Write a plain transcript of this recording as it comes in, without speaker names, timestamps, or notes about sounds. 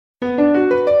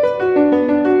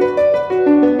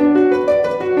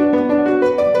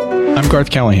Garth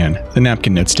Callahan, the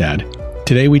Napkin Notes Dad.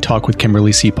 Today we talk with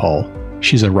Kimberly C. Paul.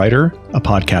 She's a writer, a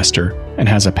podcaster, and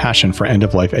has a passion for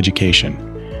end-of-life education.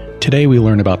 Today we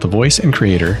learn about the voice and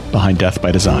creator behind Death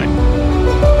by Design.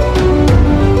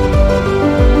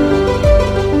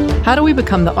 How do we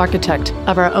become the architect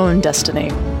of our own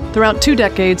destiny? Throughout 2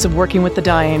 decades of working with the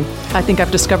dying, I think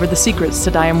I've discovered the secrets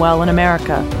to dying well in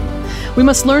America. We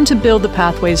must learn to build the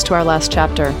pathways to our last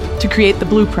chapter, to create the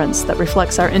blueprints that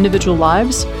reflects our individual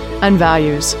lives and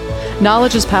values.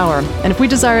 Knowledge is power, and if we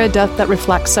desire a death that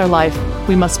reflects our life,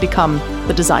 we must become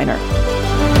the designer.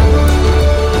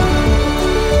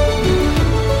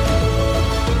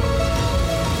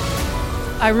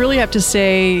 I really have to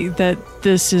say that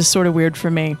this is sort of weird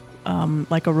for me.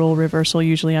 Like a role reversal,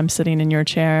 usually I'm sitting in your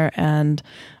chair and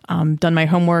done my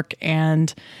homework,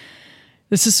 and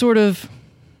this is sort of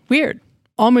weird.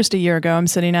 Almost a year ago, I'm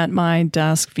sitting at my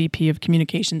desk, VP of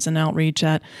Communications and Outreach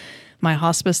at my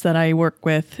hospice that I work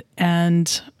with,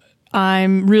 and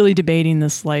I'm really debating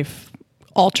this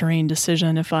life-altering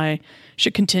decision if I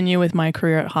should continue with my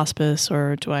career at hospice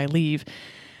or do I leave.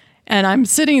 And I'm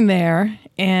sitting there,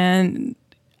 and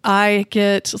I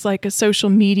get like a social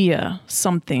media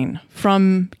something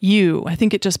from you. I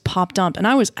think it just popped up, and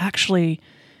I was actually,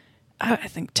 I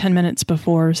think 10 minutes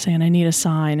before saying I need a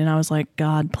sign. And I was like,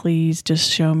 God, please just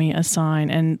show me a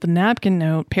sign. And the napkin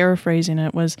note, paraphrasing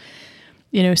it, was,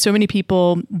 so many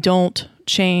people don't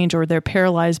change, or they're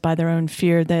paralyzed by their own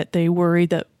fear that they worry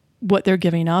that what they're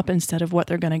giving up instead of what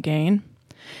they're going to gain.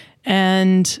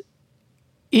 And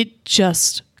it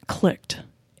just clicked.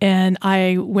 And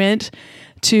I went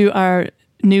to our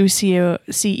new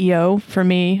CEO for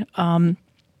me,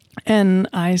 and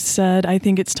I said, I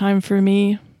think it's time for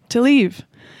me to leave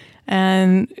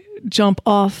and jump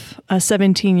off a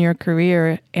 17-year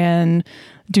career and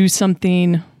do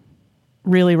something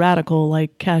really radical,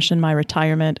 like cash in my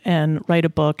retirement and write a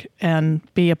book and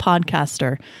be a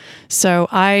podcaster. So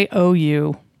I owe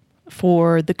you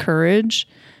for the courage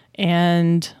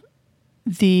and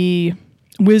the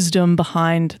wisdom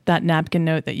behind that napkin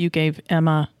note that you gave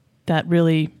Emma that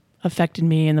really affected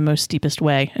me in the most deepest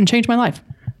way and changed my life.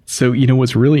 So,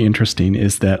 what's really interesting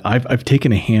is that I've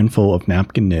taken a handful of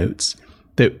napkin notes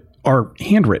that are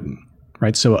handwritten,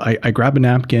 right? So I grab a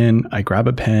napkin, I grab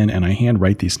a pen, and I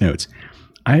handwrite these notes.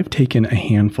 I have taken a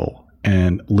handful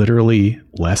and literally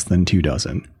less than 2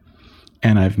 dozen,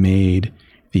 and I've made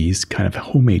these kind of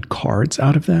homemade cards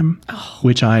out of them,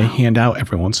 which I hand out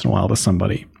every once in a while to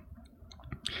somebody.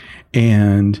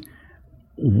 And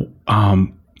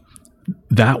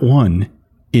that one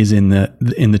is in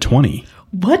the 20.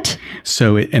 What?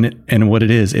 So what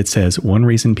it is, it says one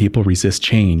reason people resist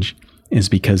change is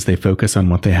because they focus on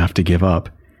what they have to give up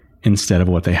instead of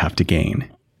what they have to gain.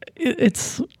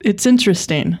 It's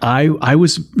interesting. I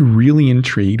was really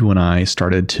intrigued when I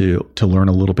started to learn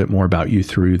a little bit more about you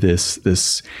through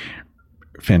this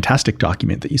fantastic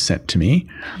document that you sent to me,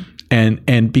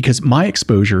 and because my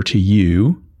exposure to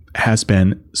you has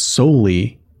been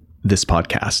solely this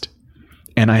podcast,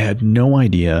 and I had no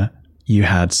idea you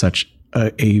had such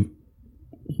a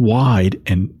wide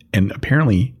and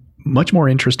apparently much more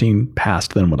interesting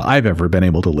past than what I've ever been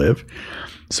able to live.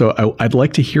 So I'd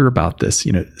like to hear about this.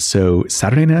 So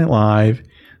Saturday Night Live,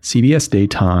 CBS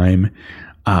Daytime,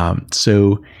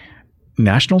 so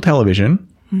national television,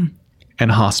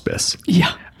 and hospice.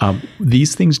 Yeah.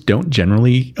 These things don't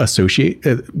generally associate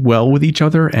well with each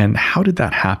other. And how did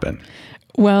that happen?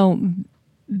 Well,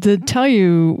 to tell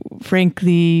you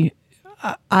frankly,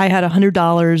 I had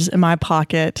 $100 in my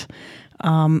pocket.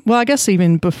 Well, I guess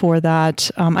even before that,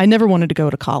 I never wanted to go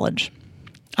to college.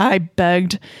 I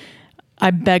begged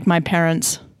my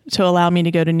parents to allow me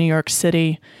to go to New York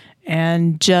City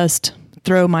and just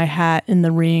throw my hat in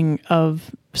the ring of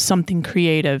something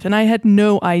creative. And I had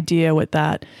no idea what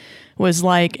that was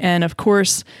like. And of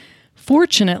course,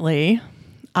 fortunately,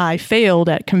 I failed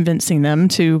at convincing them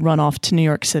to run off to New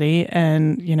York City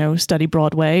and, study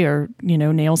Broadway or,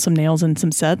 nail some nails in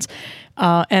some sets.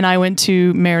 And I went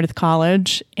to Meredith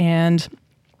College and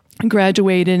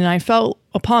graduated. And I felt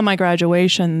upon my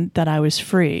graduation that I was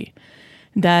free,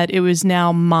 that it was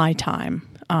now my time.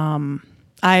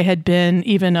 I had been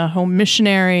even a home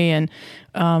missionary and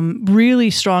really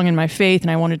strong in my faith, and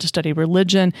I wanted to study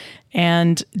religion.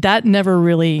 And that never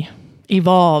really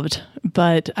evolved.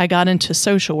 But I got into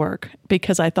social work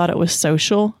because I thought it was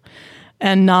social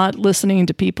and not listening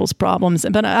to people's problems.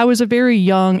 But I was a very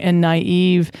young and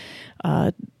naive,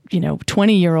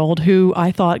 20-year-old who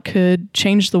I thought could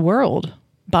change the world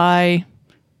by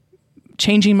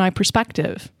changing my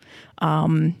perspective.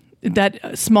 That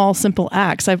small, simple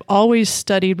acts. I've always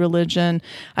studied religion.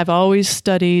 I've always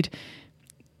studied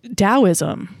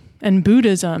Taoism and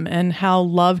Buddhism and how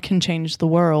love can change the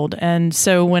world. And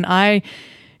so when I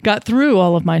got through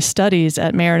all of my studies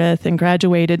at Meredith and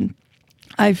graduated,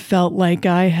 I felt like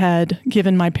I had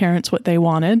given my parents what they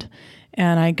wanted,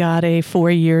 and I got a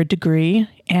 4-year degree.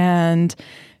 And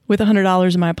with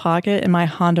 $100 in my pocket and my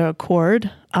Honda Accord,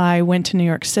 I went to New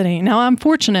York City. Now, I'm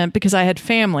fortunate because I had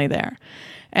family there.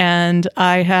 And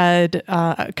I had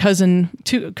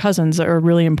two cousins that are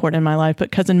really important in my life,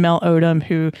 but cousin Mel Odom,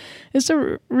 who is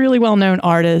a really well-known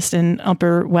artist in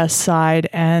Upper West Side.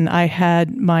 And I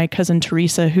had my cousin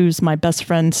Teresa, who's my best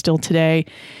friend still today.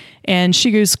 And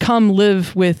she goes, come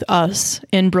live with us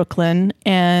in Brooklyn,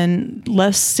 and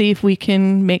let's see if we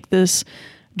can make this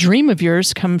dream of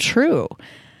yours come true.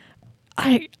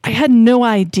 I had no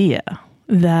idea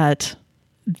that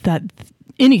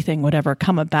anything would ever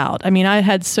come about. I mean, I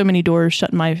had so many doors shut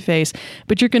in my face,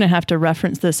 but you're going to have to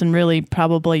reference this, and really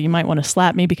probably you might want to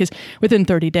slap me, because within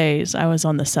 30 days I was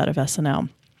on the set of SNL,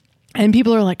 and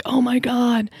people are like, oh my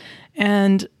God.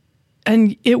 And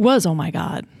it was, oh my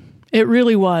God, it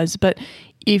really was. But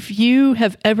if you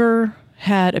have ever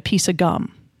had a piece of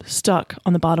gum stuck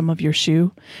on the bottom of your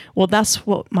shoe, well, that's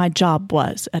what my job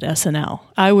was at SNL.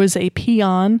 I was a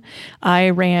peon.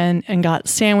 I ran and got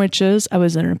sandwiches. I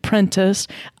was an apprentice.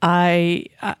 I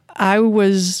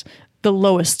was the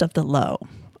lowest of the low.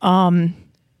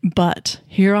 But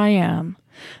here I am,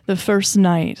 the first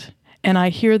night, and I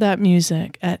hear that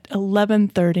music at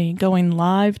 11:30 going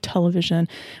live television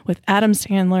with Adam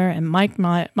Sandler and Mike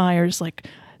Myers, like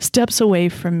steps away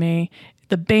from me.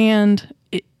 The band,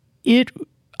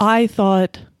 I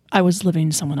thought I was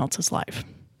living someone else's life.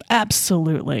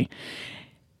 Absolutely.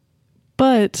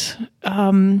 But,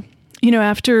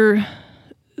 after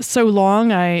so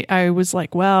long, I was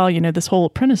like, well, this whole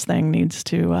apprentice thing needs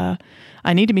to,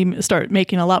 I need to start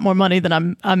making a lot more money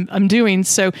than I'm doing.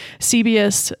 So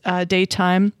CBS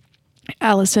daytime,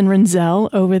 Allison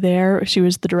Renzel over there, she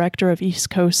was the director of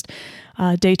East Coast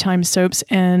daytime soaps,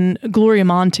 and Gloria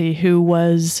Monty, who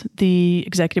was the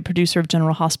executive producer of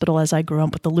General Hospital as I grew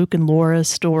up, with the Luke and Laura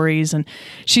stories. And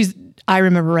I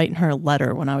remember writing her a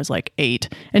letter when I was like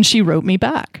 8, and she wrote me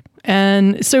back.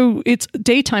 And so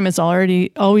daytime has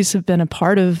always have been a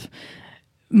part of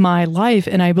my life.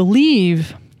 And I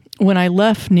believe when I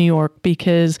left New York,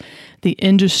 because the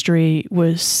industry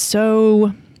was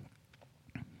so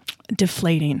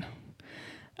deflating,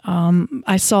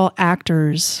 I saw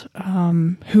actors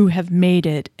who have made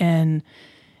it and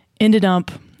ended up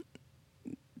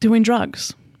doing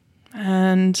drugs.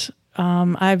 And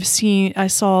I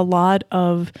saw a lot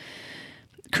of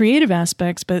creative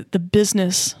aspects, but the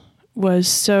business was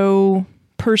so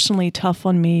personally tough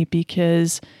on me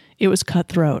because it was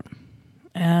cutthroat.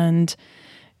 And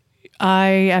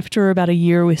after about a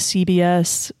year with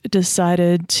CBS,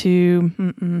 decided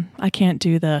I can't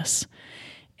do this.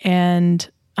 And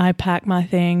I packed my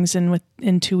things, and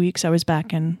in 2 weeks I was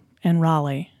back in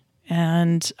Raleigh,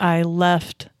 and I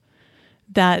left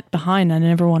that behind. I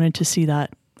never wanted to see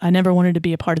that. I never wanted to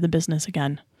be a part of the business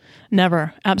again.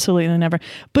 Never, absolutely never.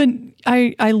 But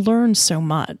I learned so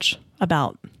much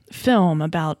about film,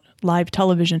 about live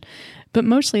television, but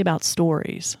mostly about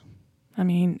stories. I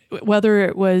mean, whether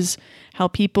it was how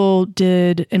people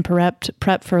did and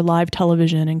prep for live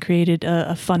television and created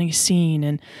a funny scene,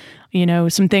 and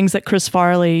some things that Chris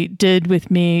Farley did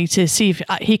with me to see if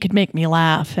he could make me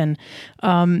laugh. And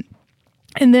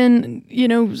then,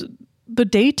 the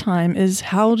daytime is,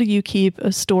 how do you keep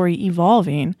a story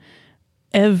evolving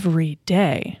every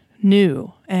day,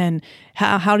 new? And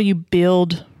how do you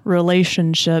build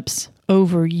relationships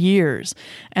over years?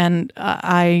 And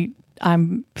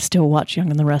I'm still watch Young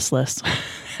and the Restless.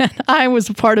 And I was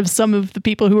a part of some of the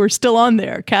people who are still on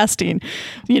there casting,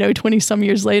 20 some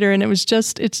years later. And it was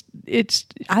just, it's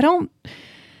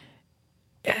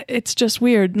just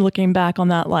weird looking back on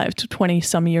that life 20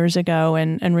 some years ago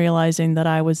and realizing that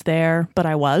I was there, but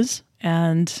I was,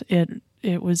 and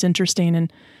it was interesting.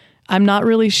 And I'm not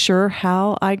really sure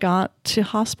how I got to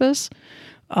hospice.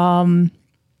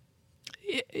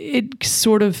 It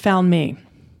sort of found me.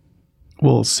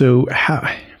 Well, so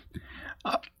how,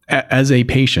 as a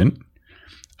patient,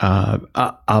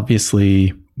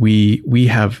 obviously we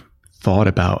have thought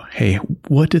about, hey,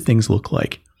 what do things look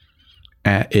like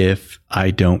if I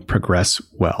don't progress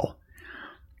well?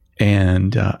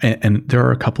 And there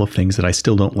are a couple of things that I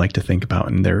still don't like to think about,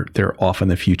 and they're off in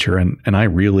the future. And I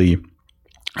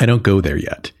don't go there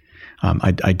yet.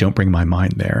 I don't bring my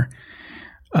mind there.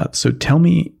 So tell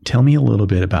me a little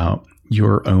bit about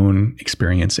your own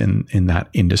experience in that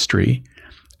industry,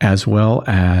 as well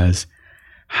as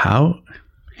how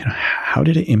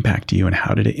did it impact you, and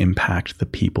how did it impact the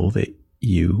people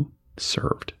you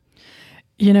served?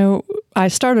 You know, I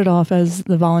started off as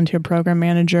the volunteer program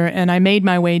manager, and I made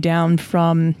my way down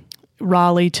from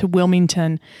Raleigh to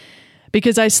Wilmington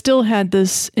because I still had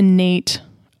this innate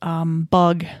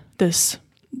bug, this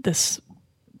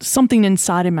something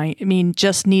inside of me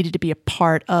just needed to be a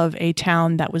part of a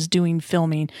town that was doing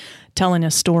filming, telling a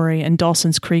story. And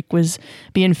Dawson's Creek was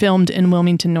being filmed in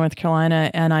Wilmington, North Carolina,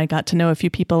 and I got to know a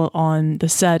few people on the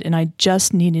set, and I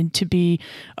just needed to be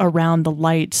around the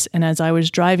lights. And as I was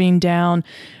driving down,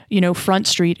 Front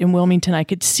Street in Wilmington, I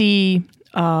could see,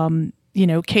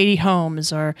 Katie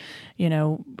Holmes or,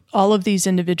 all of these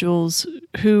individuals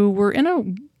who were in a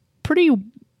pretty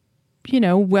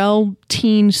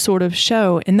well-teen sort of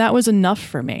show. And that was enough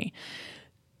for me.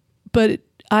 But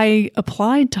I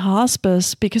applied to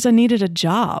hospice because I needed a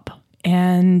job.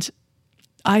 And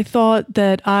I thought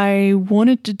that I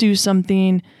wanted to do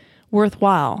something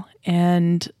worthwhile.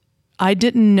 And I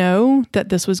didn't know that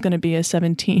this was going to be a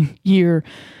 17-year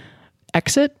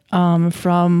exit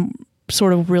from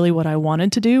sort of really what I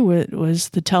wanted to do,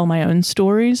 was to tell my own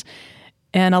stories.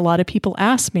 And a lot of people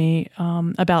ask me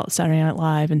about Saturday Night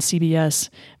Live and CBS,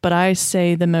 but I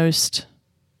say the most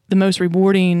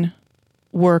rewarding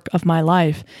work of my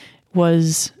life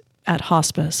was at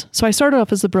hospice. So I started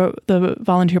off as the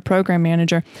volunteer program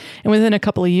manager, and within a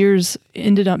couple of years,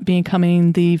 ended up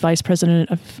becoming the vice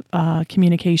president of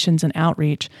communications and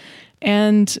outreach,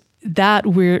 and that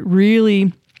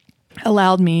really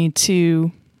allowed me to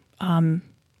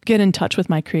get in touch with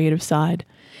my creative side.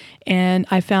 And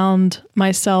I found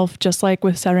myself, just like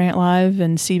with Saturday Night Live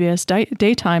and CBS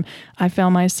Daytime, I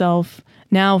found myself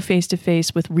now face to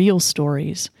face with real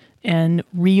stories and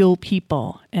real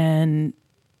people. And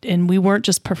we weren't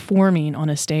just performing on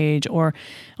a stage or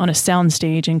on a sound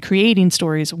stage and creating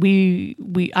stories.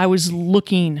 I was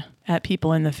looking at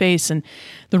people in the face. And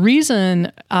the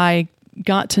reason I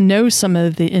got to know some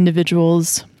of the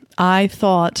individuals, I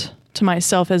thought to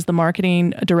myself as the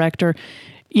marketing director,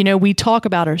 we talk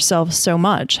about ourselves so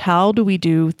much. How do we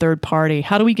do third party?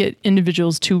 How do we get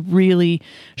individuals to really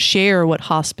share what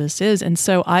hospice is? And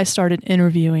so I started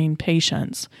interviewing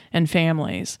patients and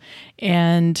families.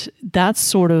 And that's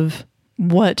sort of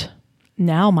what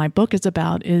now my book is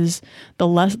about, is the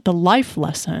life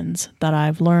lessons that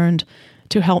I've learned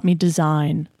to help me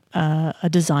design a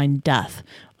design death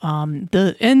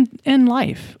in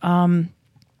life.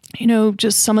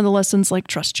 Just some of the lessons like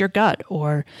trust your gut,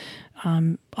 or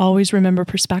always remember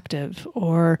perspective,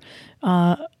 or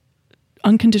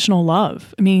unconditional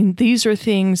love. I mean, these are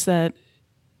things that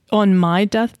on my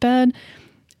deathbed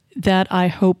that I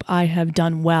hope I have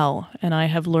done well, and I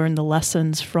have learned the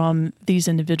lessons from these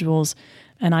individuals,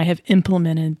 and I have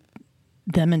implemented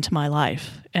them into my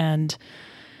life. And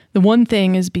the one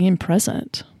thing is being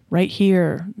present right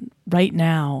here, right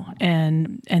now.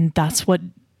 And that's what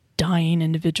dying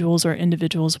individuals or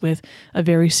individuals with a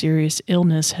very serious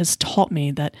illness has taught me,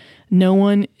 that no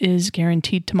one is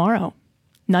guaranteed tomorrow,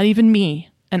 not even me.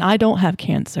 And I don't have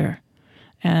cancer,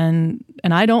 and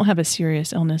I don't have a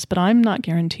serious illness, but I'm not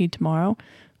guaranteed tomorrow.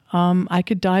 I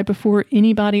could die before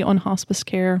anybody on hospice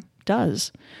care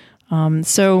does.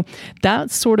 So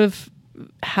that's sort of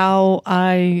how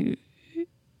I've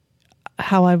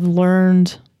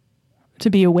learned to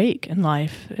be awake in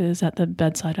life, is at the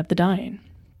bedside of the dying.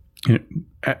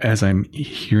 As I'm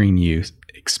hearing you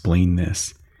explain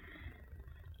this,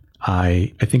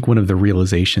 I think one of the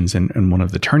realizations and one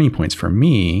of the turning points for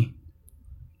me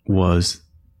was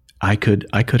I could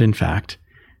in fact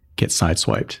get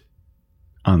sideswiped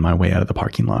on my way out of the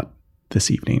parking lot this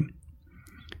evening,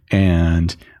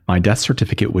 and my death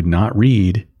certificate would not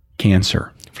read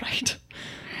cancer. Right.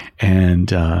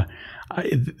 And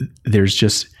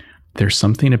there's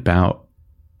something about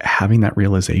having that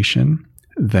realization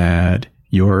that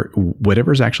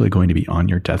whatever's actually going to be on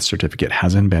your death certificate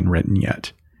hasn't been written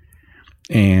yet.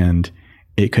 And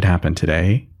it could happen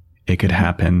today. It could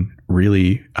happen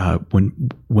really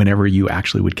whenever you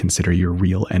actually would consider your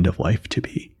real end of life to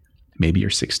be. Maybe you're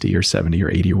 60 or 70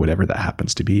 or 80 or whatever that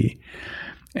happens to be.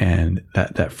 And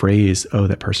that phrase, oh,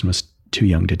 that person was too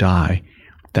young to die,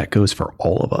 that goes for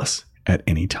all of us at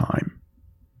any time.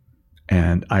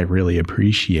 And I really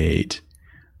appreciate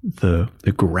the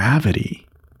gravity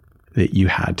that you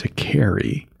had to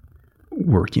carry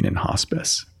working in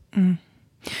hospice. Mm.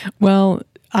 Well,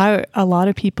 a lot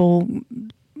of people,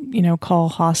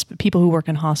 call people who work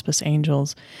in hospice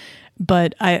angels,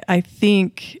 but I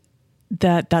think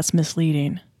that's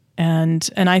misleading. And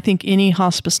I think any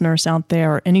hospice nurse out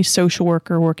there, or any social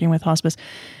worker working with hospice,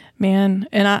 man,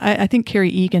 and I think Carrie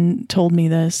Egan told me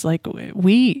this, like,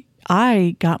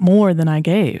 I got more than I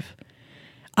gave.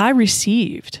 I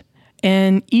received.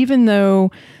 And even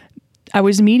though I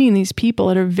was meeting these people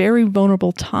at a very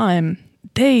vulnerable time,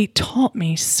 they taught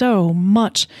me so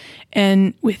much,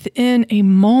 and within a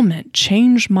moment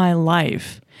changed my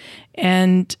life.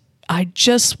 And I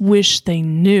just wish they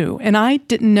knew. And I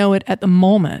didn't know it at the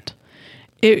moment.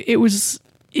 It was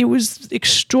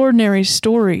extraordinary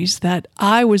stories that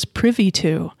I was privy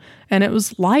to, and it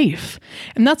was life.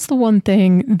 And that's the one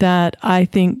thing that I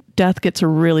think death gets a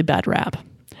really bad rap.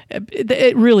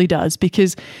 It really does,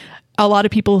 because a lot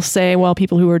of people say, well,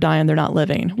 people who are dying, they're not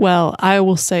living. Well, I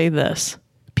will say this.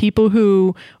 People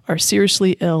who are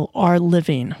seriously ill are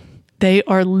living. They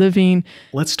are living.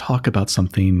 Let's talk about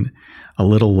something a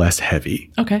little less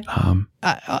heavy. Okay.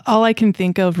 All I can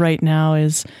think of right now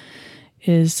is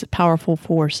powerful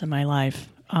force in my life.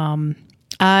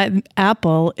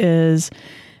 Apple is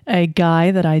a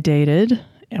guy that I dated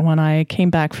when I came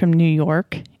back from New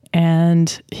York,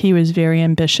 and he was very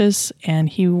ambitious, and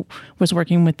he was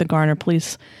working with the Garner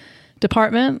Police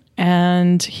Department,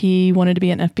 and he wanted to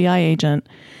be an FBI agent,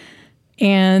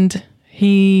 and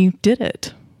he did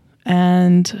it.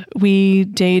 And we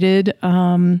dated.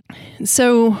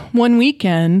 So one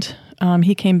weekend,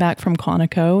 he came back from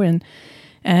Quantico,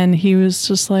 and he was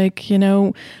just like,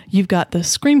 you've got the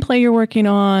screenplay you're working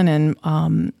on, and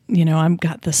I've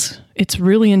got this. It's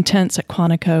really intense at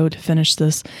Quantico to finish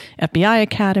this FBI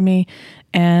academy,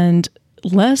 and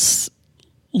let's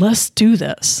do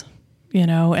this,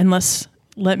 and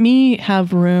let me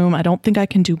have room. I don't think I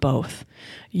can do both.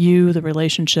 You, the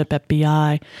relationship,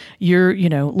 FBI, you're,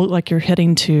 look like you're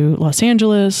heading to Los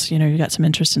Angeles, you got some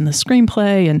interest in the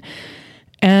screenplay.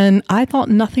 And I thought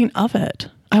nothing of it.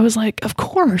 I was like, of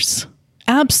course,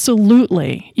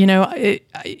 absolutely. It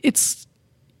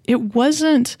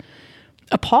wasn't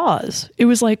a pause. It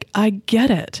was like, I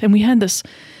get it. And we had this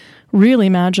really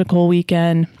magical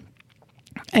weekend.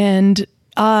 And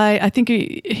I think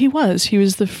he was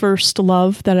the first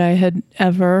love that I had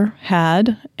ever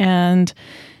had. And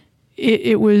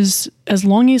it was, as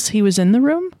long as he was in the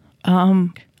room,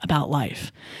 about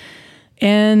life.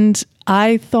 And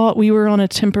I thought we were on a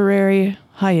temporary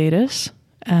hiatus,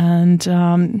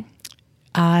 and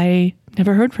I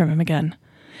never heard from him again.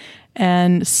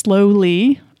 And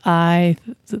slowly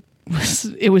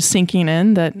it was sinking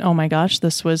in that, oh my gosh,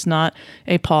 this was not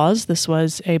a pause. This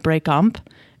was a breakup.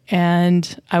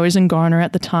 And I was in Garner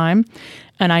at the time,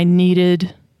 and I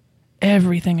needed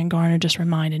everything in Garner just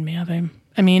reminded me of him.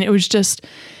 I mean, it was just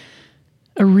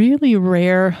a really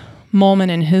rare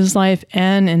moment in his life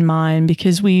and in mine,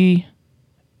 because we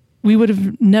would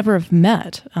have never have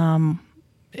met.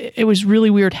 It was really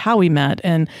weird how we met,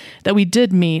 and that we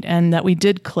did meet, and that we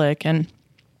did click.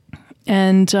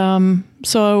 And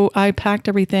so I packed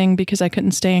everything because I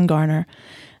couldn't stay in Garner,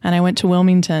 and I went to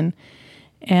Wilmington.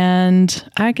 And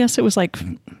I guess it was like,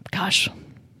 4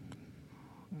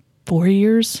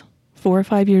 or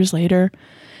 5 years later,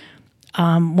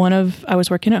 I was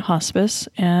working at hospice,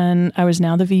 and I was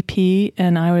now the VP,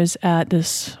 and I was at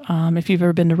this, if you've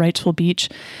ever been to Wrightsville Beach,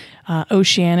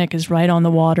 Oceanic is right on the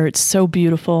water. It's so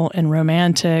beautiful and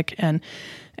romantic. And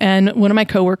one of my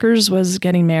coworkers was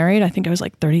getting married. I think I was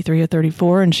like 33 or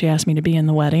 34, and she asked me to be in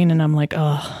the wedding, and I'm like,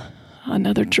 oh,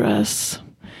 another dress.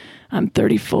 I'm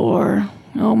 34.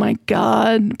 Oh my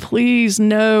God, please,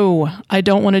 no. I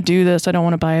don't want to do this. I don't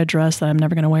want to buy a dress that I'm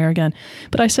never going to wear again.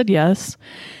 But I said yes.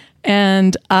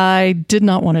 And I did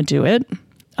not want to do it.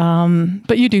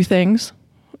 But you do things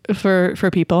for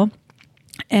people.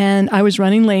 And I was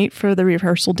running late for the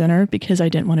rehearsal dinner because I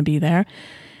didn't want to be there.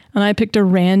 And I picked a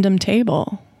random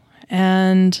table.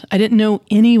 And I didn't know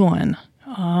anyone.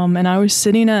 And I was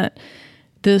sitting at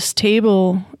this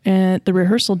table at the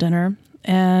rehearsal dinner,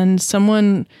 and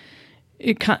someone...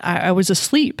 I was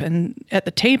asleep and at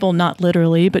the table, not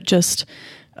literally, but just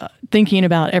thinking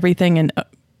about everything and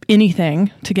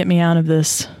anything to get me out of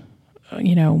this,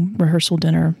 rehearsal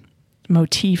dinner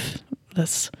motif.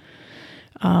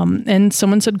 And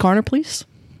someone said Garner Police,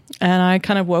 and I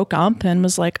kind of woke up and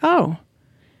was like, oh.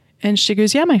 And she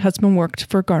goes, yeah, my husband worked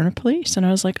for Garner Police, and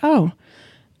I was like, oh,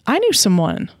 I knew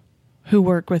someone who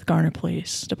worked with Garner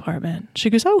Police Department. She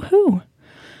goes, oh, who?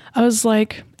 I was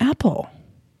like, Apple.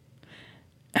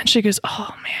 And she goes,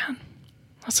 oh, man,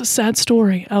 that's a sad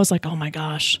story. I was like, oh, my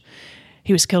gosh.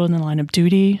 He was killed in the line of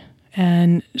duty.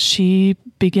 And she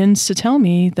begins to tell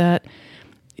me that,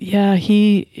 yeah,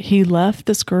 he left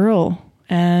this girl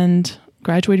and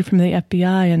graduated from the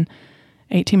FBI. And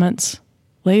 18 months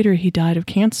later, he died of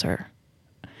cancer.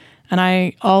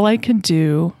 And all I could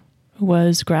do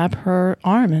was grab her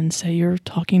arm and say, you're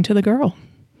talking to the girl.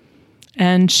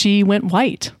 And she went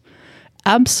white.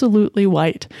 Absolutely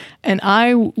white. And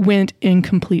I went in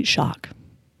complete shock.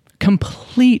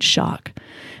 complete shock.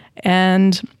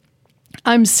 And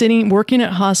I'm sitting, working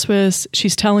at hospice.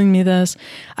 She's telling me this.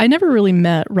 I never really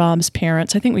met Rob's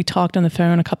parents. I think we talked on the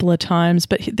phone a couple of times,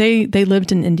 but they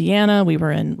lived in Indiana. We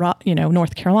were in,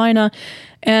 North Carolina.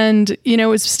 And, it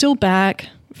was still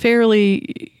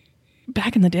fairly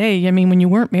back in the day. I mean, when you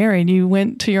weren't married, you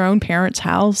went to your own parents'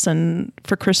 house and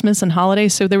for Christmas and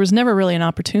holidays. So there was never really an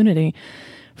opportunity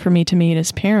for me to meet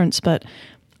his parents. But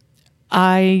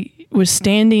I was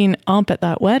standing up at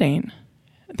that wedding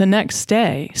the next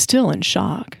day, still in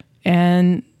shock,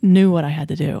 and knew what I had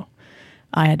to do.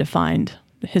 I had to find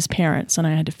his parents, and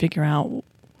I had to figure out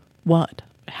what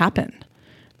happened.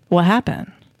 What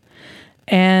happened?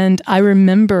 And I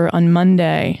remember on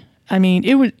Monday, I mean,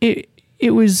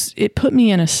 it put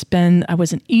me in a spin. I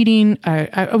wasn't eating.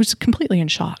 I was completely in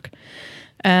shock.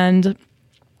 And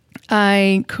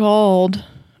I called,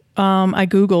 I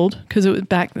Googled, because it was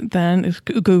back then,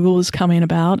 Google was coming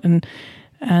about, and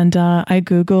I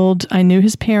Googled, I knew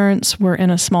his parents were in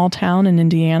a small town in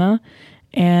Indiana,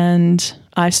 and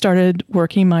I started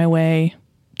working my way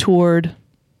toward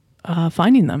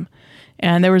finding them.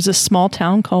 And there was a small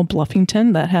town called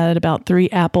Bluffington that had about 3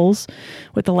 apples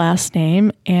with the last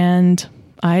name, and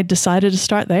I decided to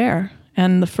start there.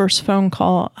 And the first phone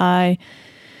call I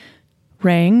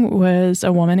rang was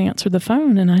a woman answered the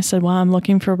phone, and I said, well, I'm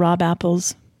looking for Rob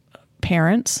Apple's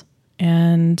parents,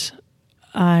 and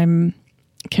I'm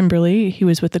Kimberly. He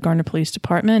was with the Garner Police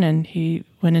Department, and he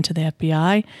went into the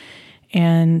FBI.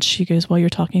 And she goes, well, you're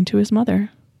talking to his mother.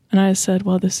 And I said,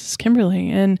 well, this is Kimberly.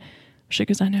 And she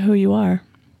goes, I know who you are.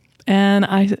 And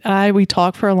we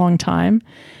talked for a long time.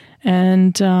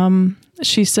 And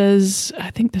she says,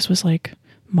 I think this was like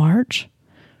March.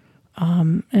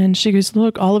 And she goes,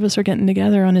 look, all of us are getting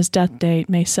together on his death date,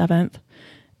 May 7th,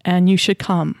 and you should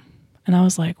come. And I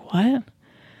was like, what?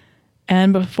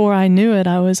 And before I knew it,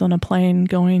 I was on a plane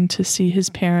going to see his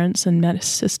parents and met his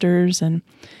sisters. And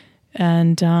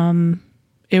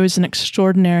it was an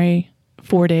extraordinary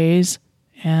 4 days.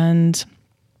 And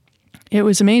it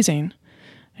was amazing.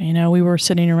 We were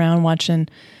sitting around watching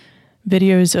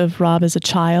videos of Rob as a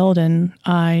child, and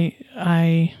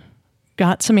I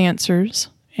got some answers.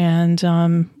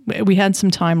 And we had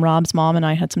some time, Rob's mom and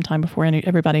I had some time before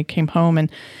everybody came home. And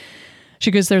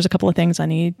she goes, there's a couple of things I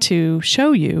need to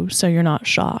show you so you're not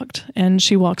shocked. And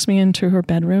she walks me into her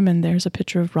bedroom, and there's a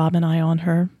picture of Rob and I on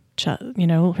her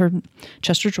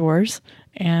Chester drawers.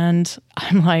 And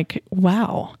I'm like,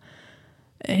 wow.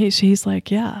 He's like,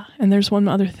 yeah. And there's one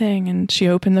other thing. And she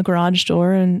opened the garage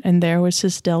door, and there was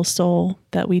his Del Sol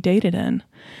that we dated in.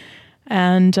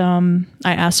 And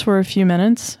I asked for a few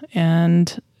minutes,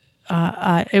 and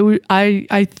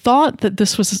I thought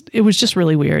that it was just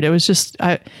really weird. It was just,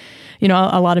 a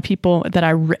lot of people that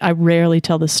I rarely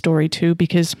tell this story to,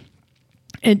 because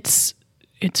it's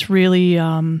really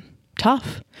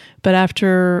tough. But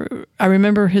I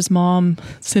remember his mom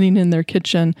sitting in their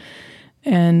kitchen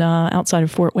and outside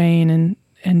of Fort Wayne,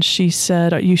 and she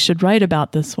said, you should write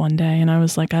about this one day. And I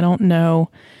was like, I don't know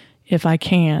if I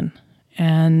can.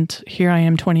 And here I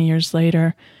am 20 years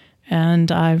later,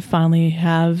 and I finally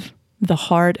have the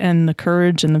heart and the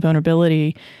courage and the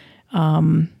vulnerability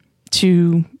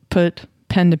to put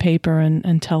pen to paper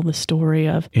and tell the story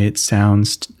of. It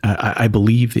sounds, I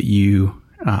believe that you're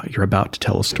about to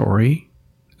tell a story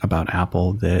about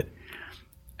Apple that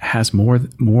has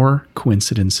more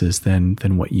coincidences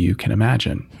than what you can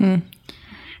imagine.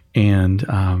 And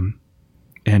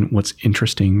what's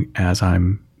interesting as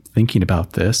I'm thinking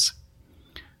about this,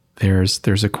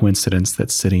 there's a coincidence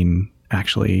that's sitting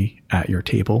actually at your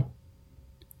table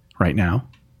right now.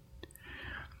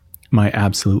 My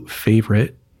absolute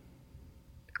favorite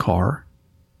car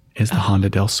is the Honda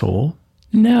Del Sol.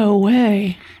 No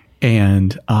way.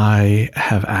 And I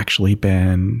have actually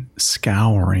been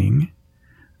scouring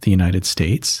the United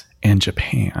States and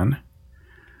Japan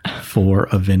for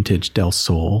a vintage Del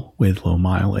Sol with low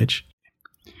mileage.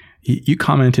 You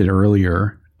commented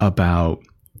earlier about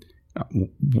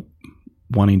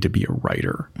wanting to be a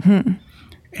writer.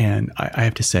 And I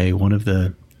have to say,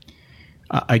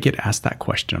 I get asked that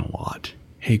question a lot.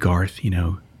 Hey, Garth,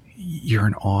 you're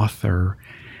an author.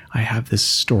 I have this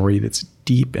story that's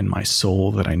deep in my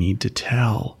soul that I need to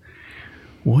tell.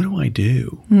 What do I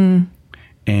do?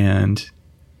 And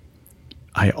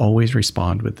I always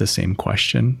respond with the same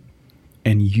question.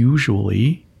 And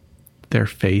usually their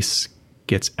face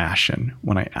gets ashen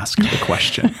when I ask the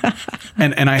question.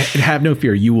 and I have no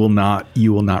fear you will not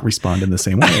respond in the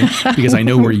same way, because I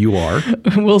know where you are.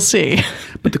 We'll see.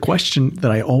 But the question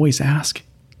that I always ask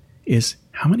is,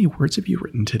 how many words have you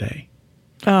written today?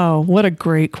 Oh, what a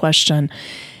great question.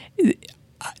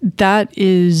 that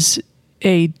is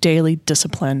a daily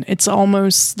discipline. It's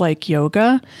almost like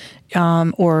yoga,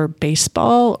 or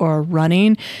baseball or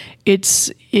running.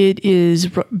 It is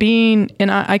being,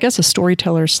 and I guess a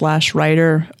storyteller /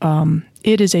 writer.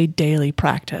 It is a daily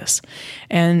practice.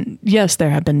 And yes,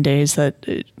 there have been days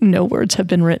that no words have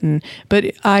been written, but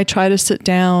I try to sit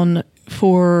down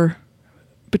for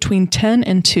between 10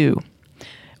 and 2.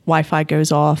 Wi-Fi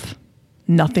goes off.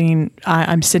 Nothing.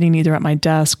 I'm sitting either at my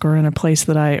desk or in a place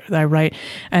that I write.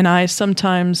 And I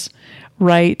sometimes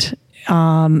write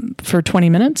for 20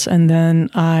 minutes and then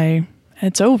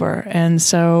it's over. And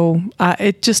so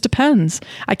it just depends.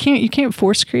 You can't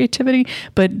force creativity,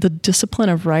 but the discipline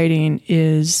of writing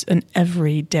is an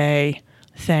everyday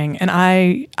thing. And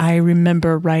I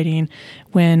remember writing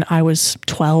when I was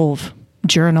 12,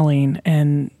 journaling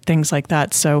and things like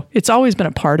that. So it's always been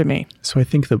a part of me. So I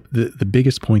think the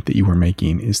biggest point that you were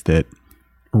making is that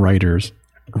writers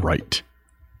write.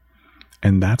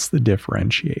 And that's the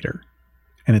differentiator.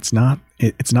 And it's not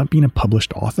being a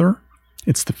published author.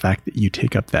 It's the fact that you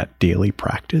take up that daily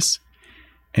practice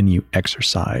and you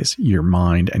exercise your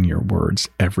mind and your words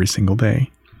every single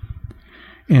day.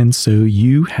 And so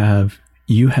you have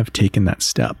taken that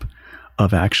step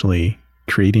of actually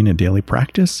creating a daily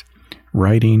practice,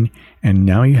 writing, and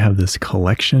now you have this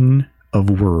collection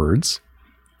of words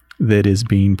that is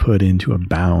being put into a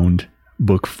bound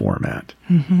book format.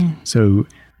 Mm-hmm. So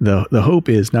the hope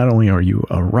is not only are you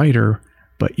a writer,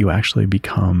 but you actually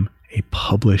become a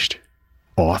published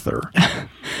author.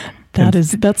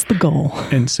 That's the goal.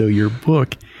 And so your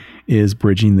book is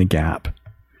Bridging the Gap.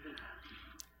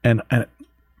 And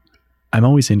I'm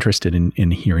always interested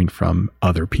in hearing from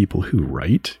other people who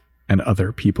write and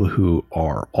other people who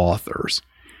are authors,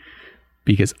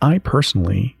 because I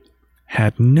personally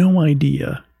had no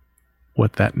idea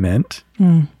what that meant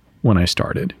when I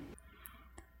started.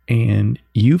 And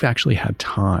you've actually had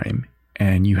time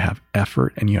and you have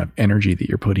effort and you have energy that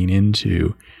you're putting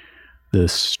into the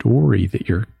story that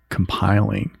you're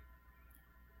compiling.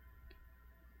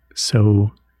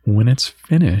 So when it's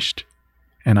finished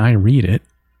and I read it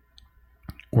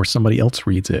or somebody else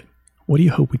reads it, what do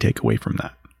you hope we take away from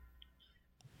that?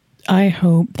 I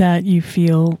hope that you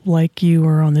feel like you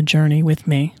are on the journey with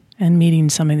me and meeting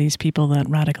some of these people that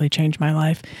radically changed my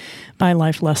life by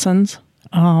life lessons.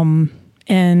 And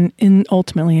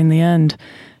ultimately, in the end,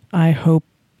 I hope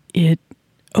it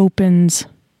opens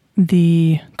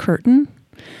the curtain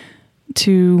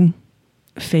to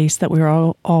face that we're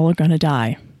all going to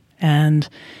die. And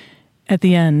at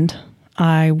the end,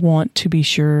 I want to be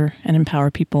sure and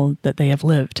empower people that they have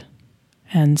lived.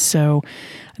 And so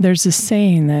there's this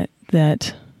saying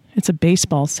that it's a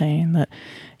baseball saying that,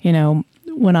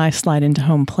 when I slide into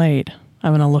home plate,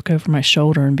 I'm going to look over my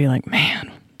shoulder and be like,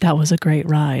 man, that was a great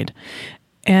ride.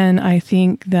 And I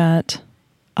think that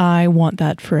I want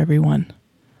that for everyone.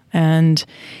 And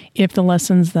if the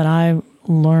lessons that I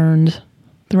learned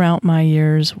throughout my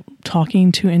years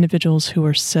talking to individuals who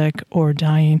are sick or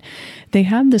dying, they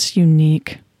have this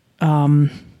unique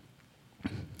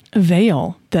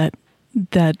veil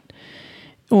that,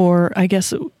 or I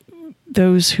guess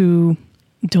those who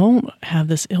don't have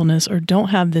this illness or don't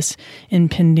have this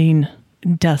impending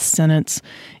death sentence,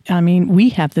 I mean, we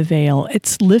have the veil.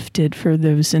 It's lifted for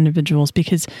those individuals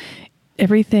because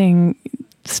everything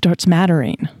starts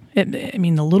mattering.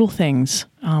 The little things,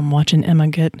 watching Emma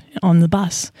get on the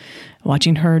bus,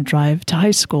 watching her drive to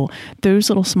high school, those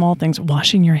little small things,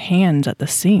 washing your hands at the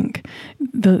sink,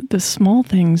 the small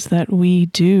things that we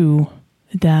do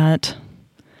that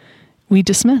we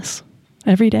dismiss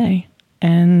every day.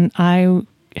 And I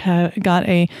got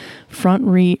a front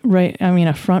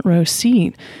row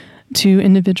seat to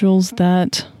individuals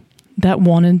that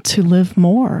wanted to live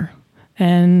more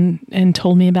and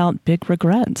told me about big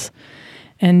regrets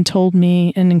and told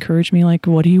me and encouraged me, like,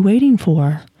 what are you waiting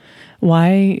for?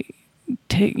 Why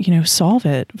solve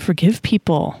it, forgive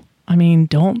people. I mean,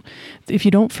 if you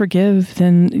don't forgive,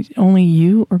 then only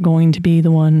you are going to be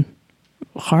the one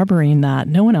harboring that.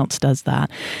 No one else does that.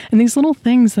 And these little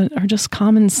things that are just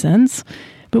common sense.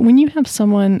 But when you have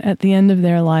someone at the end of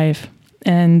their life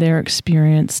and their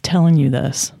experience telling you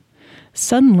this,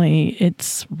 suddenly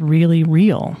it's really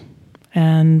real.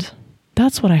 And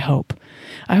that's what I hope.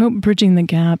 I hope Bridging the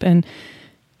Gap. And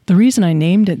the reason I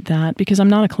named it that, because I'm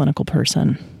not a clinical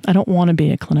person. I don't want to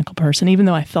be a clinical person, even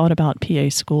though I thought about PA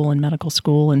school and medical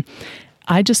school. And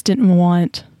I just didn't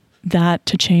want that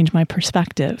to change my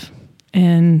perspective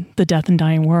in the death and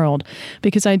dying world,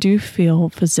 because I do feel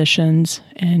physicians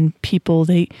and people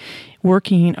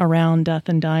working around death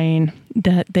and dying,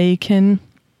 that they can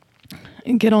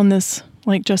get on this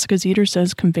like Jessica Zeter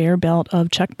says, conveyor belt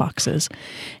of check boxes,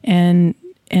 and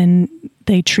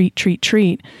they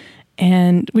treat,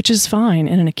 and which is fine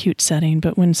in an acute setting.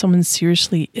 But when someone's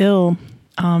seriously ill,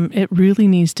 it really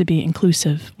needs to be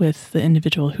inclusive with the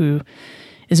individual who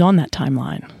is on that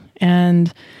timeline.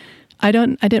 And I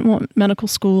didn't want medical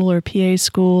school or PA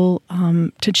school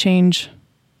to change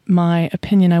my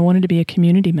opinion. I wanted to be a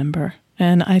community member.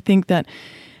 And I think that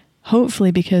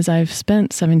hopefully, because I've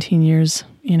spent 17 years,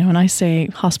 and I say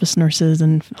hospice nurses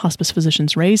and hospice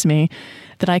physicians raised me,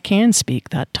 that I can speak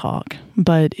that talk,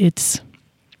 but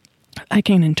I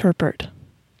can interpret,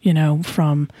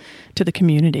 to the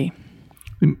community.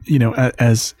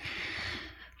 As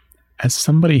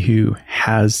somebody who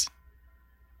has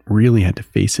really had to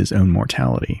face his own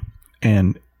mortality,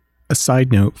 and a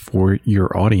side note for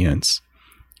your audience,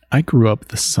 I grew up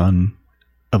the son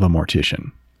of a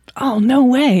mortician. Oh, no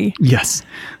way. Yes.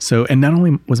 So, and not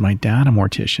only was my dad a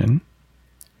mortician,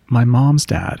 my mom's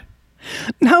dad.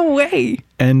 No way.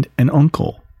 And an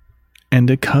uncle and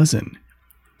a cousin.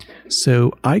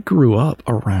 So I grew up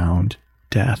around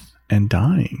death and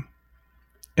dying.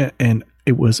 And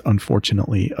it was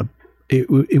unfortunately, it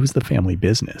was the family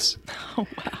business. Oh,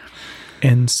 wow.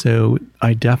 And so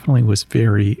I definitely was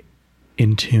very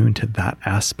in tune to that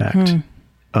aspect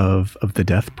of the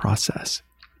death process.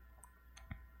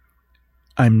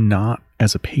 I'm not,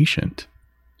 as a patient,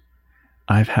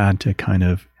 I've had to kind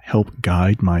of help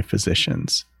guide my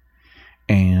physicians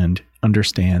and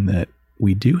understand that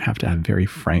we do have to have very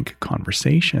frank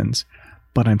conversations,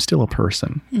 but I'm still a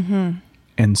person. Mm-hmm.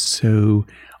 And so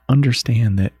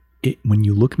understand that when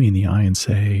you look me in the eye and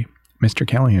say, Mr.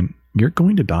 Callahan, you're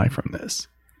going to die from this,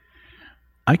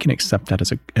 I can accept that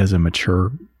as a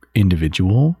mature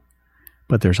individual,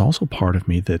 but there's also part of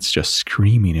me that's just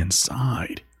screaming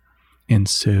inside. And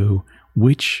so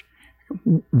which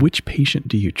patient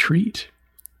do you treat?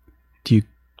 Do you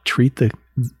treat do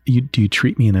you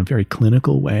treat me in a very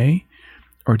clinical way,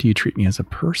 or do you treat me as a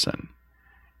person?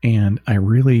 And I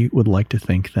really would like to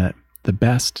think that the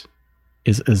best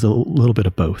is a little bit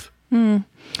of both.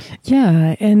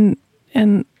 Yeah. And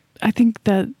I think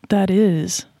that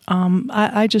is,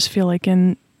 I just feel like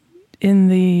in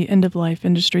the end of life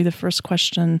industry, the first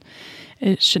question,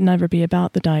 it should never be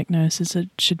about the diagnosis. It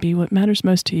should be what matters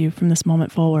most to you from this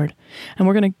moment forward. And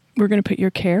we're going to put your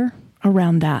care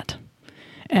around that.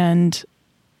 And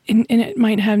it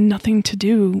might have nothing to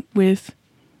do with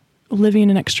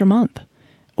living an extra month,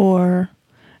 or,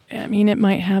 it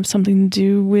might have something to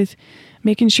do with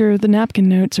making sure the napkin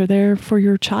notes are there for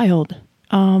your child.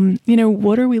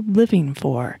 What are we living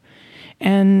for?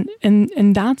 And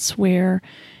that's where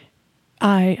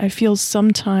I feel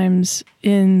sometimes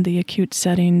in the acute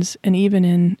settings, and even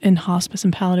in hospice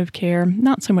and palliative care,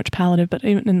 not so much palliative, but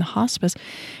even in the hospice,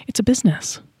 it's a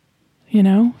business,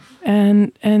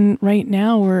 and right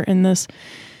now we're in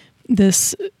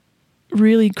this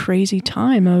really crazy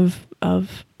time of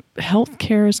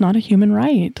healthcare is not a human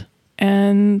right.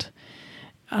 And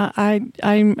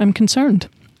I'm concerned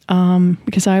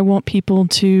because I want people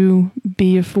to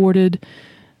be afforded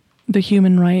the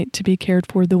human right to be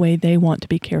cared for the way they want to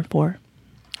be cared for.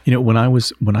 When I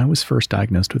was first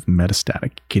diagnosed with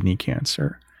metastatic kidney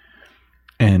cancer,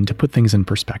 and to put things in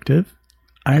perspective,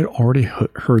 I had already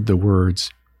heard the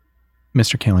words,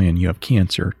 Mr. Callahan, you have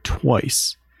cancer,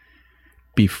 twice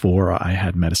before I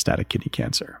had metastatic kidney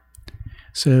cancer.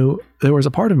 So there was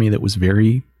a part of me that was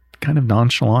very kind of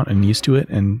nonchalant and used to it,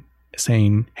 and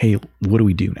saying, hey, what do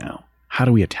we do now? How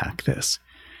do we attack this?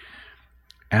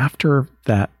 After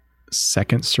that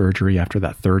second surgery, after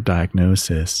that third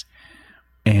diagnosis,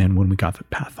 and when we got the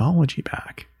pathology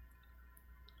back,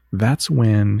 that's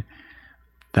when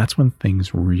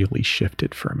things really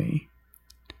shifted for me.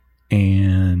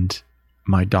 And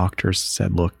my doctors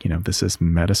said, look, this is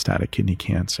metastatic kidney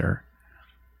cancer.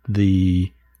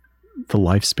 The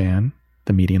lifespan,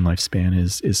 the median lifespan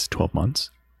is 12 months,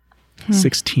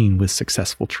 16 with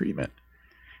successful treatment.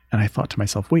 And I thought to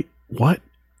myself, wait, what?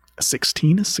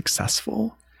 16 is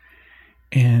successful?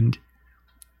 And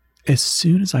as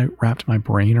soon as I wrapped my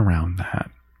brain around that,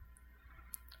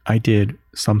 I did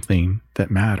something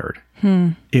that mattered.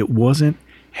 It wasn't,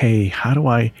 hey,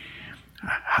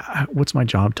 what's my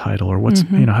job title, or what's,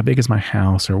 how big is my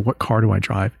house, or what car do I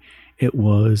drive? It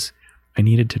was, I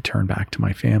needed to turn back to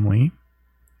my family.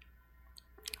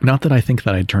 Not that I think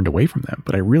that I'd turned away from them,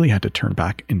 but I really had to turn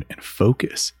back and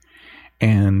focus.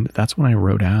 And that's when I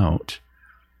wrote out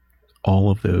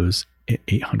all of those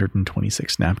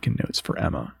 826 napkin notes for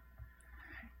Emma.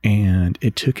 And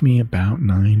it took me about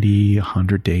 90,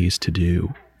 100 days to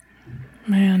do.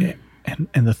 Man.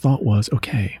 And the thought was,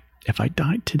 okay, if I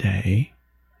died today,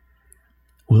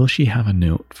 will she have a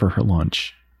note for her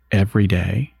lunch every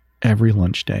day, every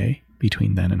lunch day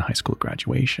between then and high school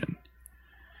graduation?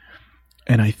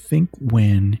 And I think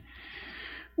when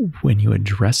you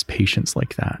address patients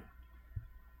like that,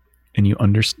 and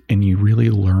you really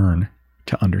learn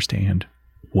to understand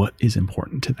what is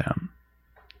important to them,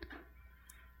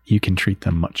 you can treat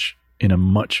them in a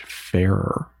much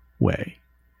fairer way.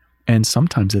 And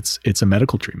sometimes it's a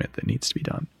medical treatment that needs to be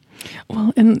done.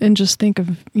 Well, and just think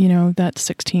of, that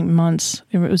 16 months,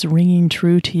 it was ringing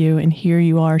true to you, and here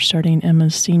you are starting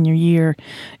Emma's senior year.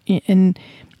 And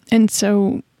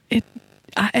so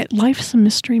life's a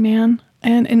mystery, man.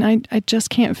 And I just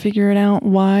can't figure it out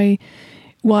why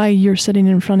you're sitting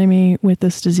in front of me with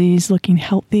this disease looking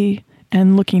healthy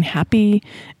and looking happy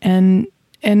and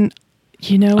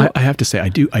I have to say, I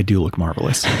do look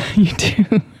marvelous. You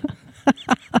do.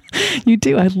 You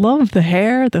do. I love the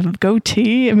hair, the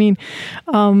goatee. I mean,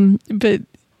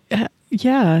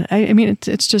 yeah. I mean,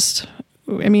 it's just.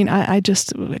 I mean, I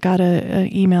just got a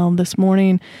email this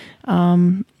morning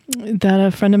that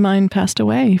a friend of mine passed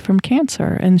away from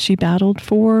cancer, and she battled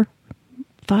for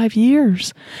 5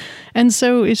 years. And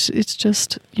so it's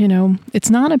just, it's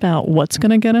not about what's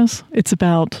going to get us. It's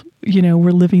about,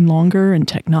 we're living longer and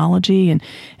technology and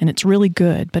it's really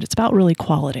good, but it's about really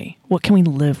quality. What can we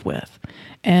live with?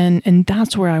 And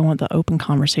that's where I want the open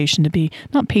conversation to be,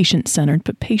 not patient-centered,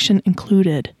 but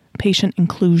patient-included, patient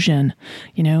inclusion.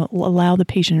 Allow the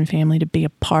patient and family to be a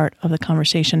part of the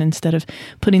conversation instead of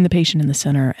putting the patient in the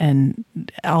center and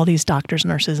all these doctors,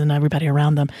 nurses, and everybody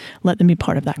around them. Let them be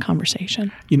part of that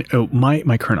conversation.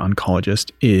 My current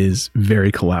oncologist is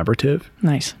very collaborative.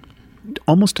 Nice.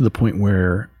 Almost to the point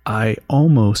where I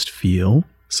almost feel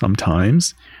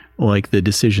sometimes like the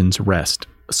decisions rest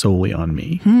solely on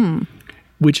me,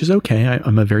 which is okay.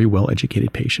 I'm a very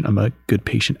well-educated patient. I'm a good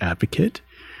patient advocate.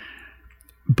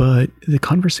 But the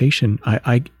conversation,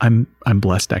 I'm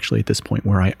blessed actually at this point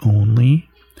where I only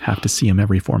have to see him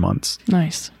every 4 months.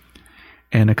 Nice.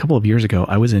 And a couple of years ago,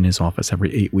 I was in his office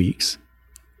every 8 weeks.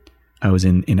 I was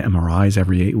in MRIs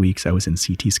every 8 weeks. I was in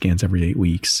CT scans every 8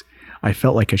 weeks. I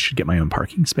felt like I should get my own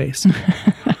parking space.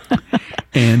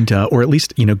 And, or at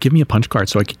least, give me a punch card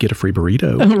so I could get a free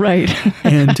burrito. Oh, right.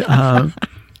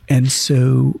 And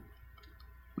so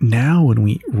now when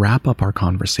we wrap up our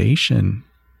conversation,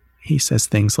 he says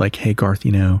things like, "Hey, Garth,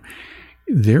 I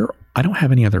don't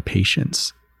have any other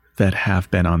patients that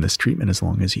have been on this treatment as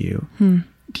long as you.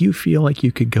 Do you feel like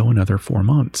you could go another 4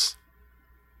 months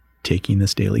taking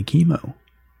this daily chemo?"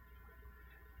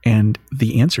 And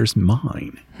the answer is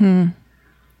mine.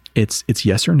 It's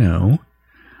yes or no.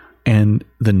 And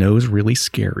the no is really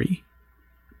scary,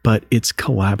 but it's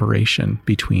collaboration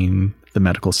between the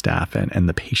medical staff and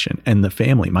the patient and the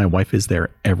family. My wife is there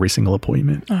every single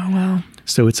appointment. Oh, wow.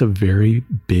 So it's a very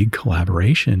big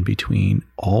collaboration between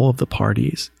all of the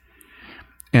parties.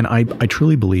 And I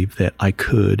truly believe that I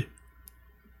could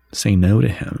say no to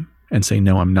him and say,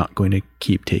 "No, I'm not going to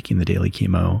keep taking the daily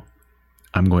chemo.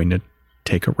 I'm going to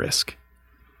take a risk."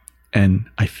 And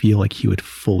I feel like he would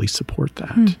fully support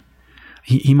that.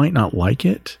 He might not like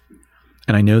it.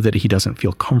 And I know that he doesn't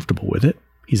feel comfortable with it.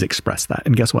 He's expressed that.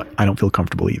 And guess what? I don't feel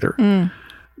comfortable either.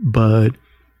 But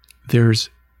there's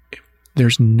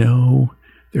no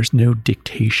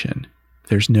dictation.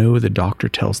 There's no, the doctor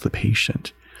tells the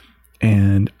patient.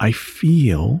 And I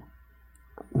feel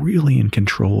really in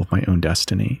control of my own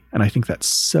destiny. And I think that's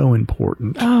so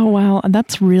important. Oh, wow.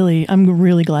 I'm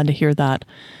really glad to hear that.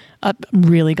 I'm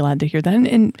really glad to hear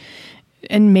that.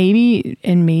 And maybe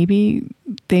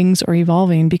things are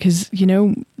evolving because,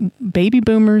 baby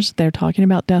boomers, they're talking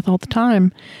about death all the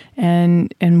time.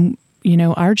 And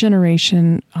our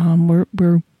generation,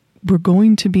 we're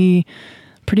going to be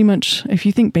pretty much, if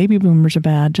you think baby boomers are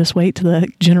bad, just wait till the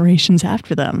generations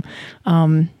after them.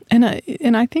 And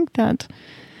I think that,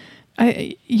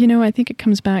 I think it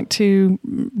comes back to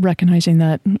recognizing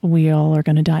that we all are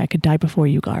going to die. I could die before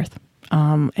you, Garth.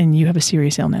 And you have a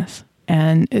serious illness.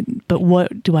 But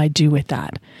what do I do with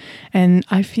that? And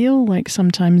I feel like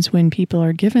sometimes when people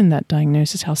are given that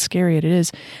diagnosis, how scary it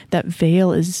is, that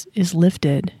veil is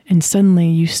lifted and suddenly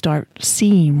you start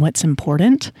seeing what's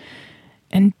important.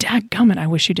 And dadgummit, I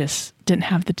wish you just didn't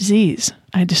have the disease.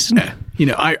 I just...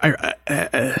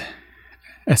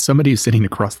 as somebody who's sitting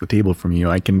across the table from you,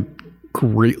 I can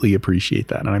greatly appreciate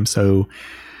that. And I'm so...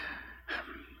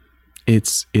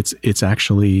 It's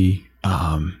actually...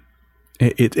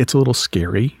 It's a little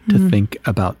scary to think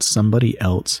about somebody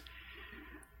else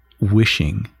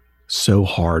wishing so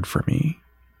hard for me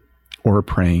or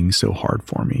praying so hard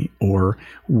for me or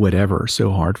whatever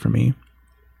so hard for me.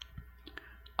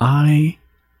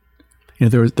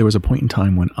 there was a point in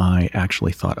time when I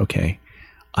actually thought, okay,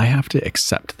 I have to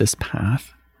accept this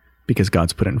path because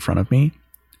God's put it in front of me.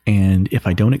 And if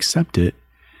I don't accept it,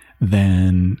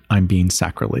 then I'm being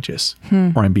sacrilegious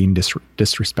or I'm being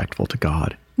disrespectful to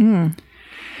God.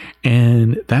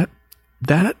 And that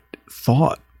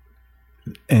thought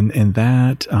and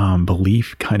that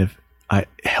belief kind of I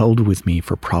held with me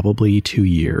for probably 2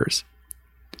 years.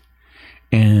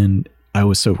 And I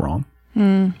was so wrong.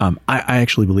 I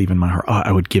actually believe in my heart,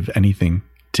 I would give anything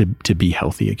to be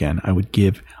healthy again. I would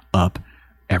give up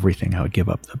everything. I would give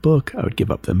up the book. I would give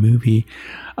up the movie.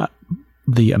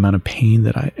 The amount of pain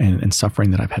that and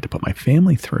suffering that I've had to put my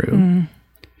family through.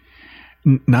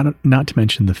 Not to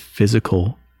mention the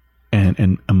physical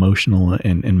and emotional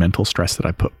and mental stress that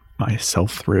I put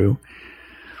myself through.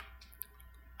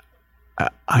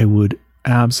 I would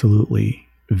absolutely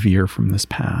veer from this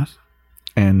path.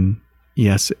 And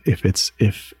yes, if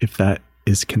that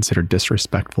is considered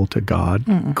disrespectful to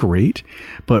God, great.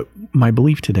 But my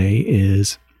belief today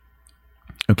is,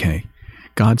 okay,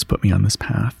 God's put me on this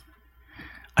path.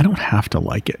 I don't have to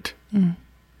like it.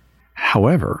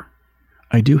 However,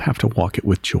 I do have to walk it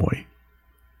with joy.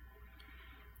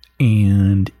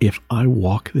 And if I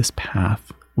walk this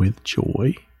path with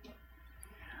joy,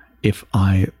 if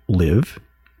I live,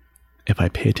 if I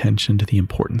pay attention to the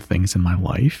important things in my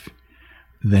life,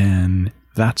 then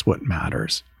that's what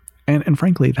matters. And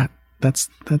frankly, that's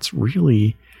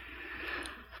really,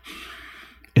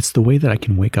 it's the way that I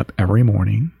can wake up every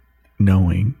morning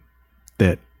knowing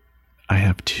that I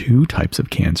have 2 types of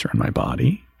cancer in my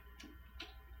body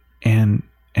and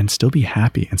still be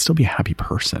happy and still be a happy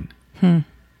person.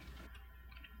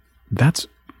 That's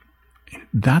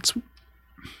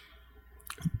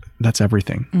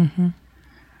everything.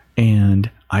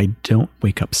 And I don't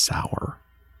wake up sour.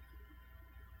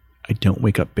 I don't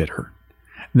wake up bitter.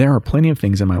 There are plenty of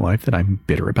things in my life that I'm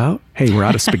bitter about. Hey, we're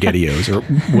out of SpaghettiOs or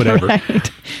whatever.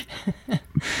 Right.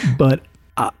 But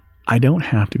I don't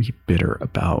have to be bitter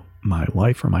about my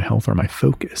life or my health or my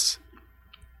focus.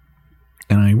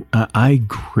 And I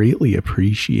greatly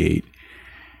appreciate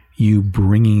you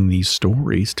bringing these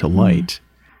stories to light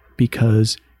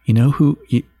because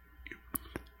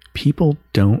people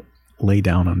don't lay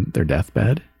down on their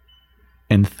deathbed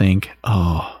and think,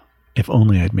 oh, if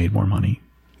only I'd made more money.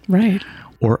 Right.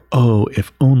 Or, oh,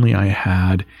 if only I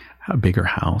had a bigger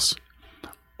house.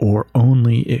 Or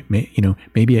only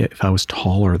maybe if I was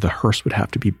taller, the hearse would have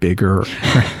to be bigger.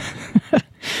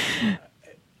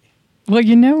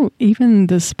 Well, even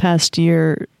this past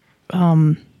year,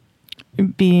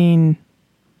 being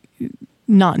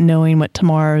not knowing what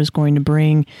tomorrow is going to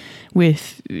bring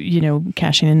with,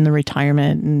 cashing in the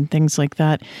retirement and things like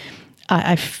that,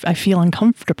 I feel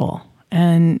uncomfortable.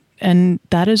 And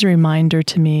that is a reminder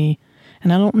to me,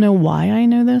 and I don't know why I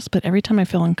know this, but every time I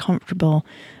feel uncomfortable,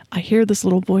 I hear this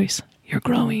little voice, you're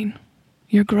growing,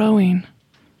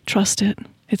 trust it,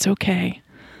 it's okay.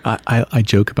 I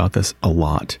joke about this a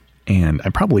lot, and I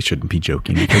probably shouldn't be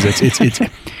joking because it's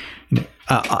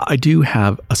I do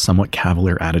have a somewhat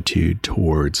cavalier attitude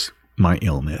towards my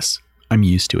illness. I'm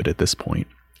used to it at this point.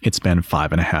 It's been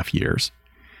 5.5 years.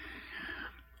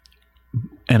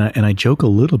 And I joke a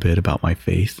little bit about my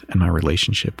faith and my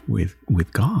relationship with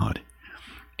God.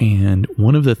 And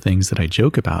one of the things that I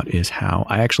joke about is how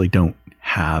I actually don't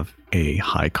have a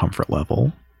high comfort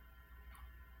level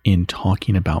in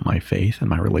talking about my faith and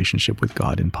my relationship with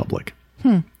God in public.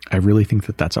 I really think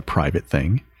that that's a private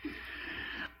thing.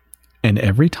 And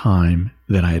every time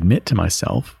that I admit to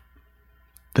myself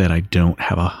that I don't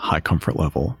have a high comfort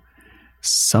level,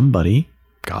 somebody,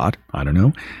 God, I don't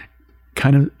know,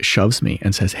 kind of shoves me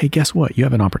and says, hey, guess what? You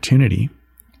have an opportunity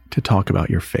to talk about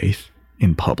your faith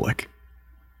in public.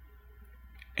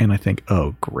 And I think,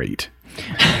 oh, great.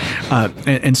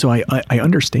 And so I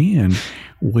understand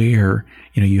where,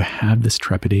 you have this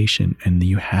trepidation and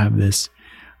you have this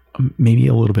maybe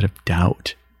a little bit of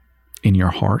doubt in your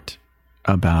heart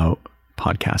about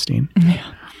podcasting.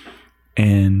 Yeah.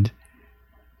 And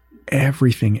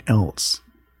everything else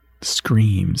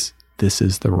screams, this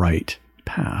is the right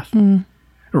path.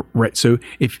 Right. So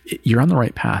if you're on the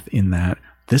right path in that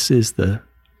this is the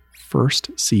first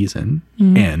season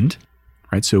end,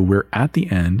 right? So we're at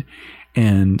the end,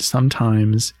 and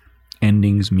sometimes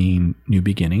endings mean new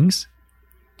beginnings,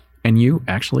 and you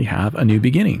actually have a new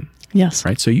beginning. Yes.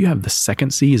 Right. So you have the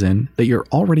second season that you're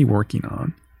already working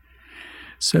on.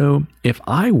 So if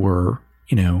I were,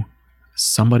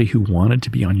 somebody who wanted to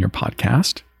be on your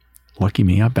podcast, lucky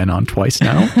me, I've been on twice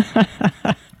now.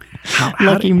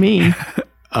 Lucky me.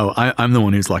 Oh, I'm the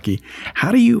one who's lucky.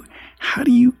 How do you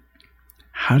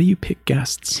pick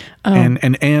guests?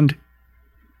 And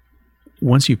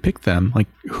once you pick them, like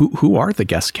who are the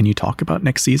guests? Can you talk about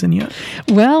next season yet?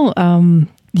 Well,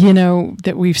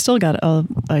 that we've still got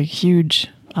a huge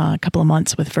couple of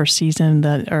months with first season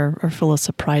that are full of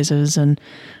surprises, and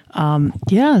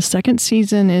second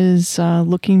season is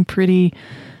looking pretty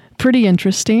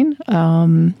interesting.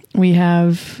 We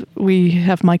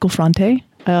have Michael Franti,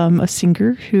 a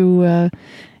singer who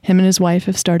him and his wife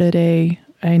have started a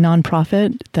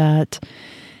nonprofit that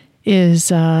is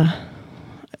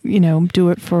Do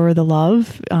It for the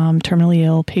Love, terminally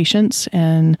ill patients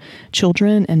and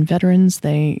children and veterans.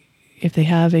 If they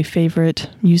have a favorite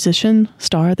musician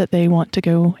star that they want to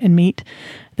go and meet,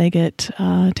 they get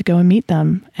to go and meet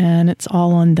them, and it's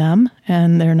all on them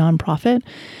and their nonprofit,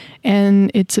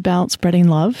 and it's about spreading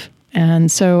love.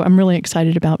 And so I'm really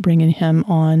excited about bringing him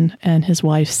on, and his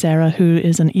wife Sarah, who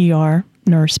is an ER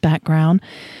nurse background.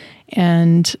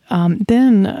 And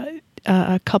then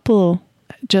a couple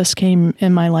just came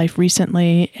in my life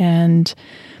recently, and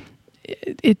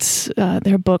it's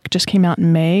their book just came out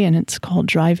in May, and it's called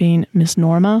Driving Miss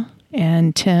Norma.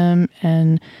 And Tim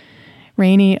and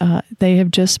Rainey, they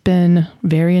have just been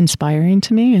very inspiring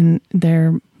to me. And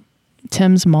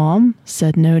Tim's mom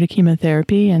said no to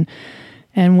chemotherapy and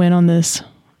went on this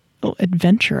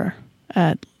adventure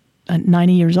at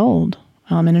 90 years old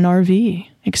in an RV,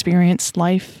 experienced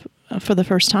life for the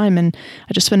first time. And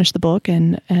I just finished the book,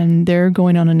 and they're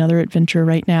going on another adventure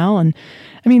right now. And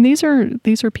I mean, these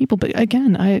are people, but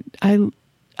again,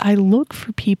 I look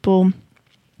for people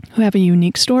who have a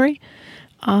unique story,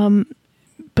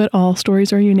 but all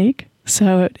stories are unique.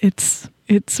 So it's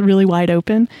really wide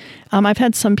open. I've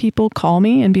had some people call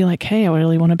me and be like, hey, I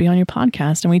really want to be on your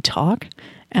podcast. And we talk,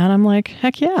 and I'm like,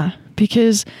 heck yeah,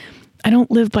 because I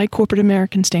don't live by corporate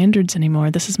American standards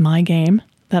anymore. This is my game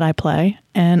that I play,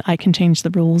 and I can change the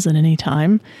rules at any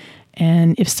time.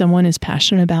 And if someone is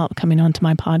passionate about coming onto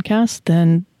my podcast,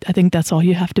 then I think that's all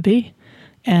you have to be,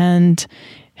 and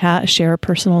share a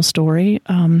personal story.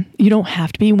 You don't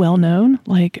have to be well known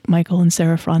like Michael and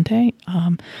Sarah Franti.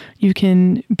 You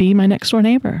can be my next door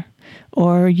neighbor,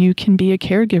 or you can be a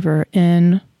caregiver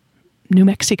in New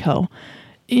Mexico.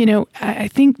 I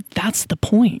think that's the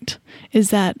point, is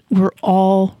that we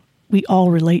all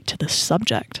relate to the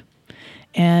subject,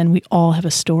 and we all have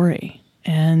a story,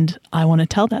 and I want to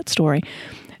tell that story.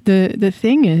 The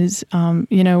thing is,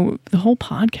 the whole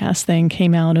podcast thing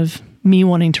came out of me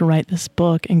wanting to write this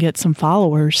book and get some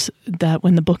followers, that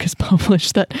when the book is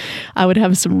published, that I would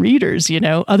have some readers,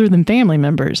 other than family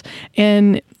members.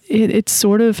 And it's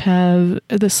sort of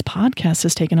this podcast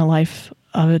has taken a life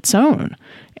of its own.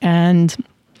 And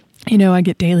I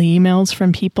get daily emails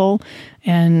from people,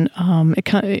 and I'm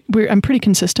pretty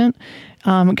consistent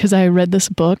because I read this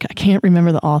book. I can't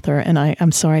remember the author, and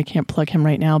I'm sorry I can't plug him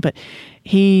right now, but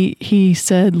he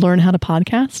said, learn how to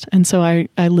podcast. And so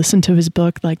I listened to his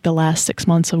book like the last 6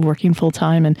 months of working full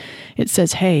time, and it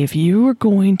says, hey, if you were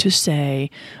going to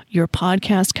say your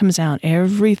podcast comes out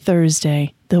every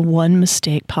Thursday, the one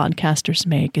mistake podcasters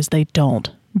make is they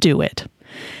don't do it.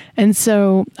 And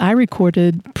so I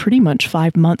recorded pretty much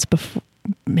 5 months before,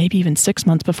 maybe even 6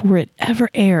 months before it ever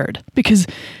aired, because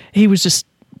he was just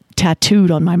tattooed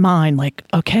on my mind, like,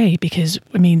 okay, because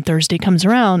Thursday comes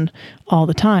around all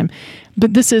the time.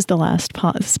 But this is the last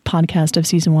podcast of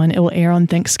season 1. It will air on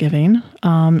Thanksgiving.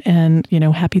 And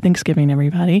happy Thanksgiving,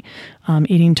 everybody.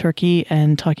 Eating turkey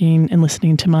and talking and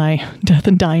listening to my death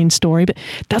and dying story. But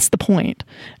that's the point.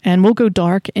 And we'll go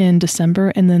dark in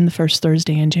December, and then the first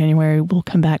Thursday in January, we'll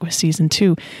come back with season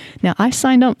 2. Now, I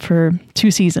signed up for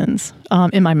 2 seasons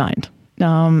in my mind.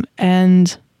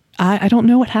 And I don't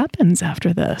know what happens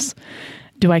after this.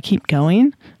 Do I keep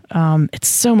going? It's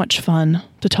so much fun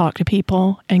to talk to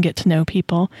people and get to know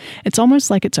people. It's almost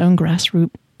like its own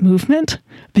grassroots movement,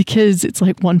 because it's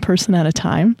like one person at a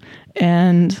time,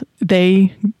 and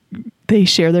they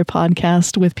share their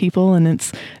podcast with people, and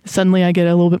it's suddenly I get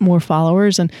a little bit more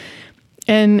followers,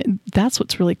 and that's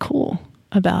what's really cool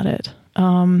about it.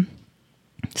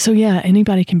 So yeah,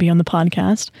 anybody can be on the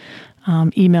podcast.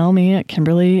 Email me at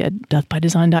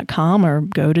Kimberly@deathbydesign.com, or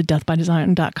go to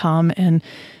deathbydesign.com and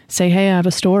say, hey, I have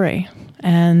a story,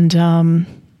 and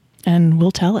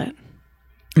we'll tell it.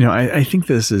 I think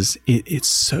this is, it's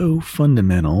so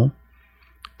fundamental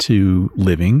to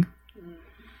living.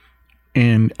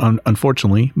 And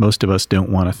unfortunately, most of us don't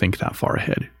want to think that far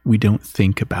ahead. We don't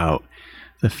think about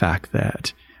the fact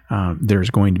that there's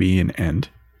going to be an end.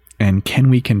 And can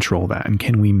we control that? And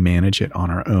can we manage it on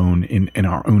our own, in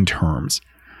our own terms?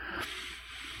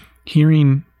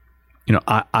 Hearing,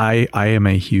 I am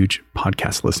a huge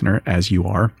podcast listener, as you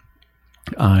are.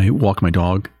 I walk my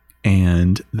dog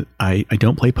And I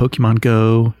don't play Pokemon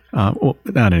Go. Well,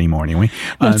 not anymore anyway.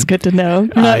 That's good to know.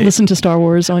 You're not listening to Star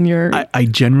Wars on your... I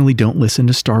generally don't listen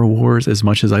to Star Wars as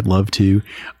much as I'd love to.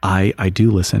 I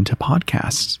do listen to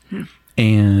podcasts.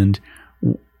 And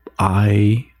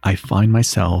I find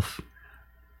myself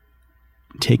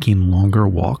taking longer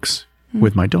walks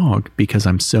with my dog because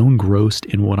I'm so engrossed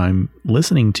in what I'm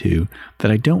listening to that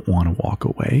I don't want to walk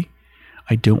away.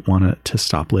 I don't want to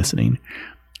stop listening.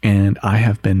 And I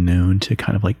have been known to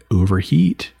kind of like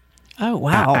overheat. Oh,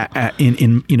 wow.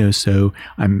 So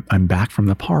I'm back from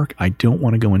the park. I don't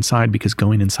want to go inside because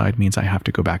going inside means I have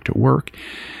to go back to work.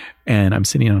 And I'm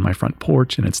sitting on my front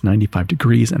porch and it's 95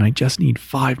 degrees and I just need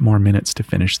 5 more minutes to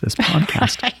finish this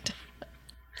podcast. Right.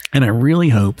 And I really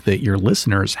hope that your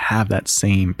listeners have that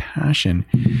same passion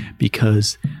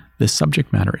because the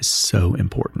subject matter is so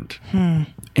important.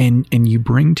 And you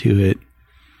bring to it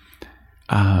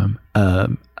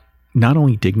not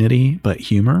only dignity, but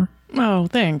humor. Oh,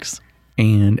 thanks.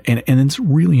 And it's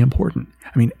really important.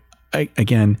 I mean, I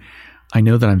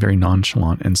know that I'm very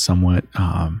nonchalant and somewhat,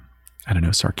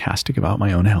 sarcastic about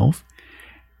my own health.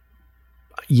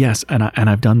 Yes. And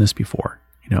I've done this before.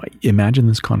 Imagine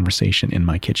this conversation in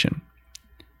my kitchen.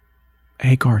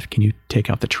 Hey, Garth, can you take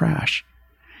out the trash?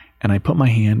 And I put my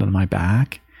hand on my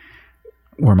back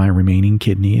where my remaining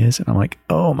kidney is. And I'm like,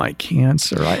 oh, my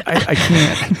cancer. I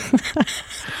can't.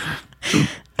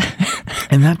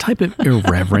 And that type of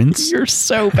irreverence. You're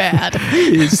so bad.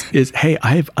 is hey,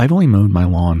 I've only mowed my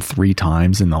lawn 3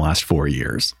 times in the last 4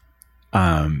 years.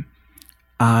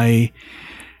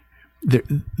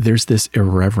 There's this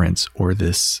irreverence or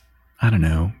this, I don't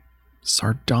know,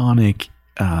 sardonic,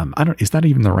 is that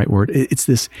even the right word? It's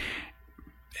this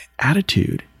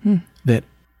attitude that,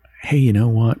 hey, you know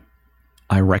what?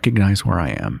 I recognize where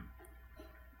I am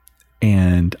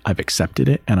and I've accepted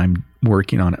it and I'm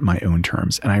working on it my own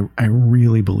terms. And I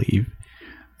really believe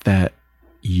that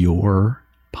your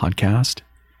podcast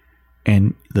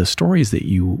and the stories that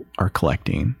you are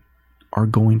collecting are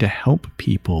going to help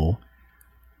people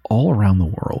all around the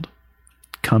world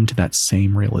come to that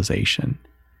same realization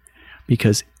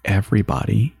because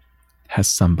everybody has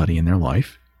somebody in their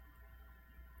life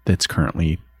that's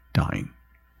currently dying.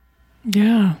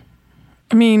 Yeah.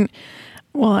 I mean,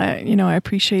 well, I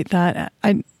appreciate that.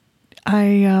 I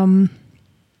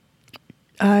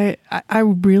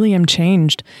really am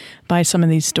changed by some of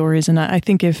these stories. And I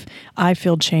think if I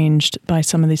feel changed by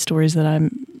some of these stories that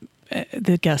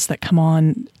the guests that come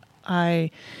on,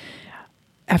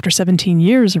 after 17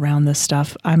 years around this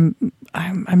stuff, I'm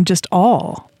just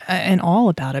all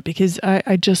about it because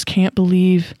I just can't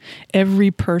believe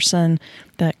every person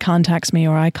that contacts me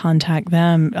or I contact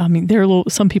them. I mean,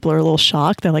 some people are a little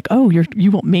shocked. They're like, "Oh, you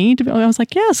want me to be?" I was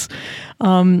like, "Yes."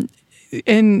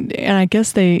 And I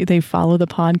guess they follow the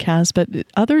podcast, but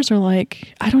others are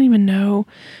like, "I don't even know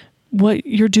what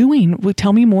you're doing.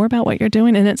 Tell me more about what you're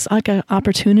doing." And it's like an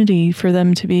opportunity for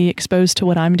them to be exposed to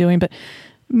what I'm doing, but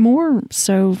more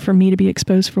so for me to be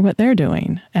exposed for what they're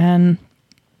doing and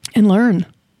learn.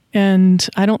 And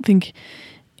I don't think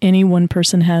any one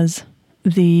person has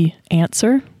the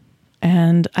answer.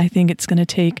 And I think it's going to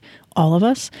take all of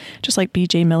us, just like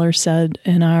BJ Miller said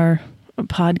in our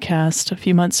podcast a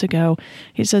few months ago.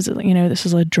 He says, this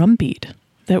is a drumbeat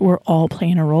that we're all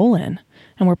playing a role in.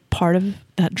 And we're part of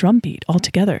that drumbeat all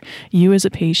together. You as a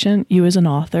patient, you as an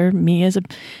author, me as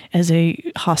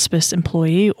a hospice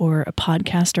employee or a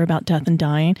podcaster about death and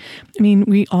dying. I mean,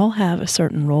 we all have a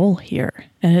certain role here.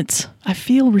 And I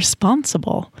feel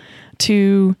responsible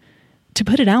to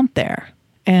put it out there.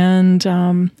 And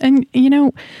it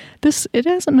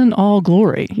hasn't been all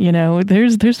glory.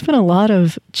 There's been a lot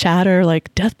of chatter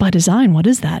like death by design. What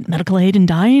is that? Medical aid in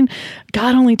dying?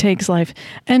 God only takes life.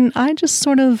 And I just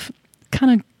sort of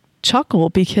kind of chuckle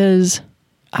because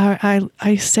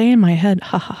I say in my head,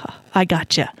 ha ha ha, I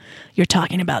gotcha. You're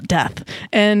talking about death.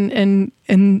 And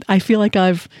I feel like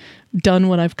I've done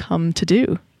what I've come to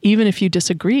do. Even if you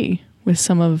disagree with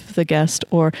some of the guests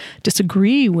or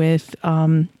disagree with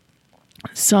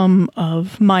some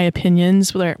of my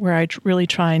opinions where I really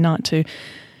try not to,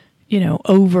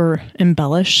 over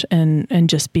embellish and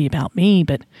just be about me,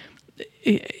 but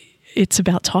it's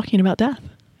about talking about death.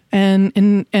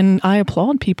 And I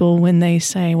applaud people when they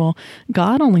say, well,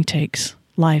 God only takes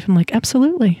life. I'm like,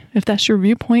 absolutely. If that's your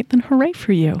viewpoint, then hooray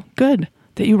for you. Good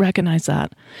that you recognize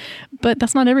that. But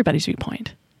that's not everybody's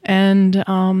viewpoint. And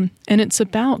it's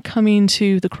about coming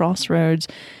to the crossroads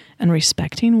and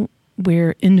respecting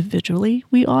where individually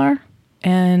we are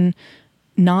and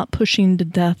not pushing the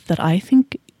death that I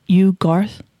think you,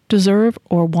 Garth, deserve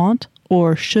or want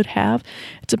or should have.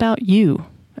 It's about you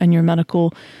and your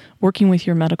medical working with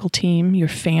your medical team, your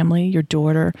family, your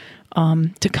daughter,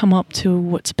 to come up to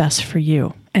what's best for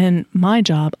you. And my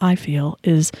job, I feel,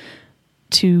 is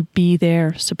to be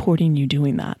there supporting you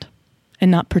doing that and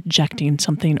not projecting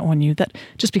something on you that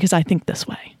just because I think this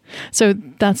way. So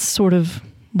that's sort of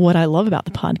what I love about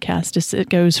the podcast is it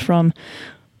goes from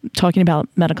talking about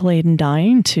medical aid and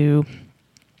dying to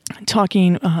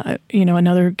talking,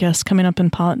 another guest coming up in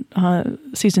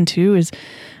season 2 is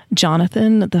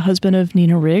Jonathan, the husband of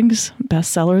Nina Riggs,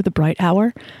 bestseller, The Bright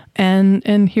Hour.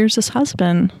 And here's his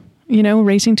husband,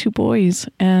 raising 2 boys.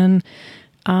 And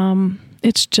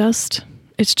it's just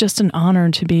an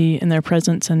honor to be in their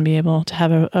presence and be able to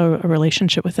have a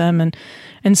relationship with them.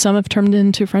 And some have turned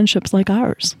into friendships like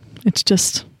ours. It's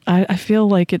just, I feel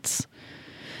like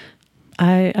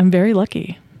I'm very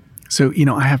lucky. So,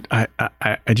 I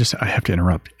have to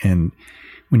interrupt. And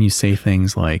when you say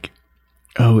things like,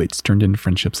 oh, it's turned into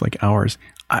friendships like ours,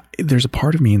 there's a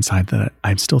part of me inside that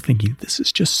I'm still thinking, this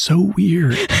is just so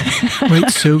weird,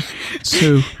 right? So,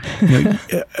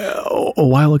 a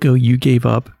while ago, you gave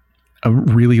up a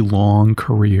really long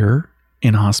career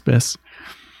in hospice,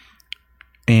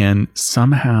 and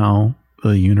somehow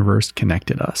the universe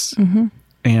connected us. Mm-hmm.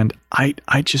 And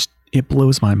it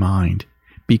blows my mind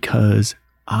because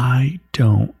I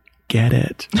don't get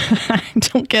it. I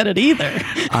don't get it either.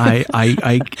 I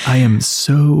am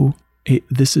so,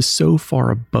 this is so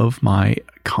far above my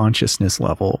consciousness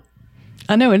level.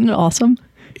 I know, isn't it awesome?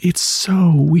 It's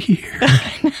so weird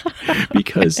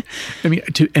because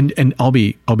and I'll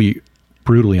be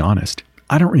brutally honest.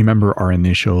 I don't remember our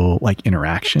initial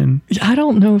interaction. I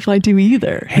don't know if I do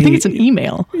either. I think it's an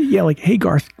email. Yeah. Hey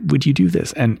Garth, would you do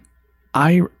this? And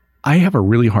I have a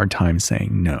really hard time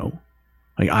saying no.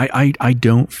 I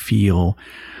don't feel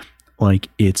like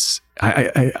it's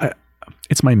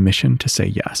my mission to say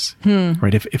yes.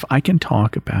 Right. If I can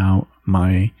talk about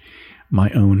my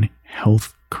own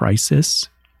health crisis,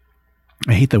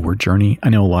 I hate the word journey. I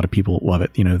know a lot of people love it,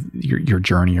 your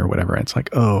journey or whatever. It's like,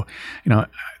 oh,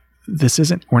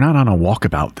 we're not on a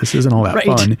walkabout. This isn't all that right.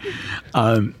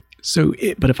 fun.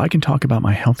 But if I can talk about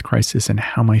my health crisis and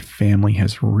how my family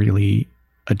has really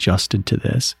adjusted to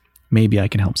this, maybe I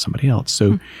can help somebody else.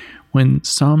 So when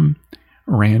some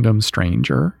random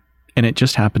stranger, and it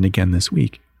just happened again this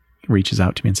week, reaches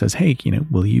out to me and says, hey,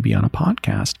 will you be on a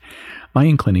podcast? My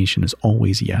inclination is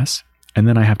always yes. And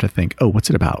then I have to think, oh, what's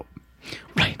it about?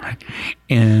 Right.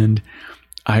 And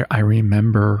I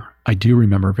do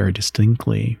remember very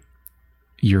distinctly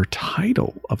your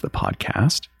title of the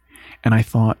podcast. And I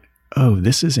thought, oh,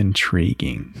 this is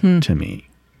intriguing to me.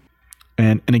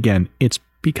 And again, it's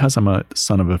because I'm a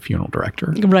son of a funeral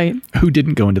director, right? Who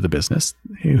didn't go into the business,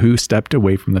 who stepped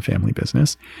away from the family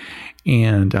business.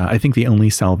 And I think the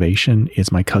only salvation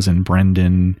is my cousin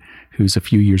Brendan, who's a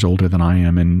few years older than I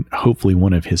am. And hopefully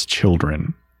one of his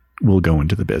children will go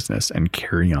into the business and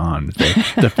carry on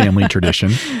the family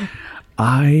tradition.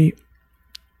 I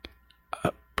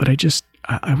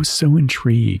was so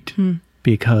intrigued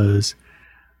because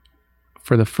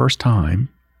for the first time,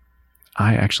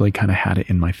 I actually kind of had it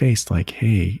in my face like,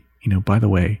 hey, by the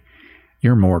way,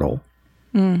 you're mortal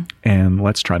and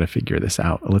let's try to figure this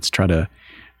out. Let's try to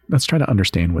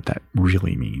understand what that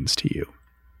really means to you.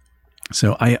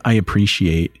 So I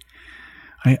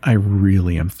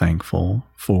really am thankful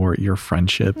for your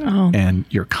friendship and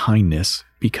your kindness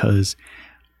because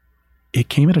it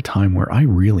came at a time where I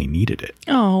really needed it.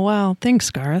 Oh, wow. Thanks,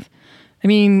 Garth.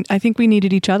 I think we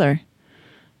needed each other.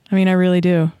 I really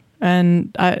do.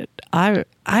 And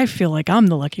I feel like I'm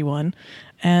the lucky one.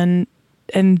 And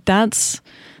that's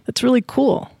really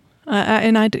cool.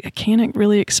 I can't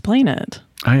really explain it.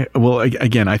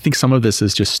 Again, I think some of this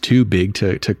is just too big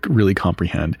to really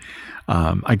comprehend.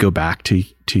 I go back to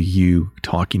you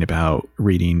talking about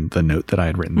reading the note that I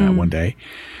had written that one day.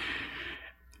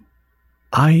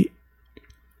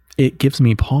 It gives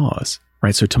me pause,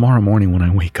 right? So tomorrow morning when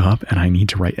I wake up and I need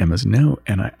to write Emma's note,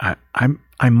 and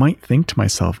I might think to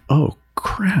myself, oh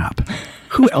crap,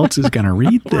 who else is going to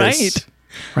read this?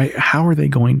 Right? How is it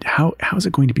going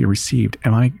to be received?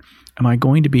 Am I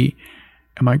going to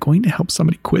help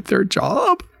somebody quit their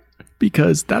job?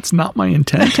 Because that's not my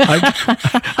intent.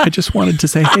 I just wanted to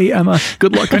say, hey, Emma,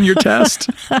 good luck on your test.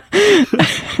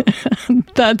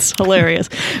 That's hilarious.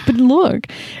 But look,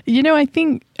 I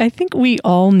think we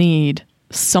all need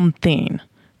something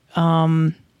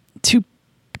to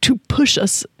push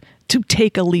us to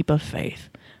take a leap of faith.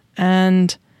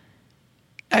 And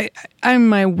I'm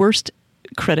my worst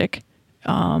critic.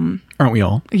 Aren't we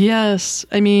all? Yes.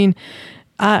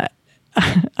 I've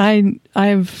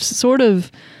sort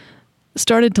of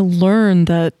started to learn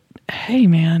that hey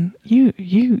man,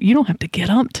 you don't have to get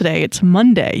up today. It's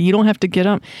Monday. You don't have to get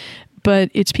up.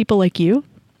 But it's people like you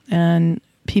and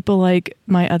people like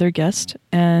my other guest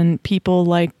and people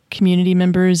like community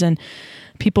members and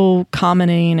people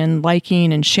commenting and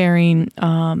liking and sharing.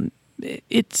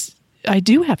 I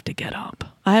do have to get up.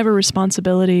 I have a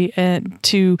responsibility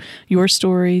to your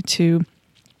story, to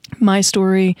my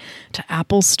story, to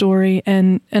Apple's story.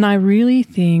 And I really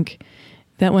think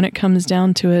that when it comes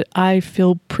down to it, I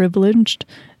feel privileged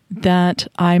that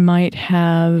I might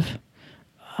have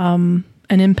an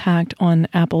impact on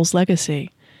Apple's legacy.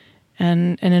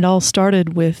 And it all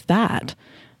started with that.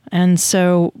 And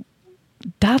so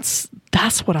that's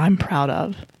what I'm proud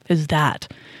of, is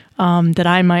that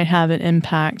I might have an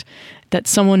impact, that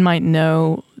someone might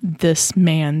know this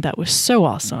man that was so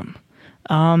awesome.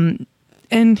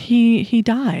 And he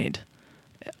died.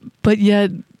 But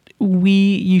yet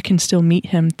you can still meet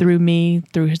him through me,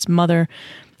 through his mother,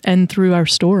 and through our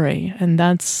story. And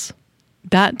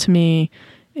that to me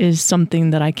is something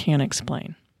that I can't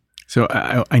explain. So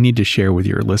I need to share with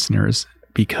your listeners,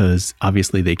 because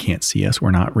obviously they can't see us.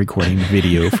 We're not recording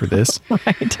video for this.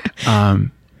 Right.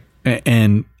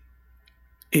 And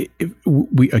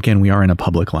we are in a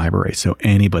public library, so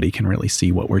anybody can really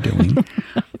see what we're doing.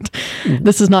 Right.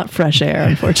 This is not fresh air,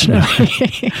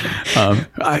 unfortunately.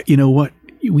 You know what?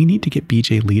 We need to get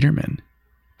BJ Liederman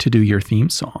to do your theme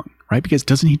song, right? Because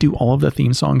doesn't he do all of the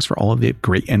theme songs for all of the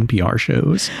great NPR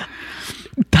shows?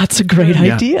 That's a great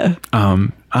idea.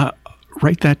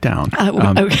 Write that down.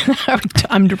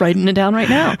 I'm writing it down right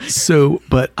now. So,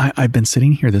 but I've been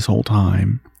sitting here this whole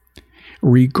time,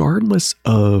 regardless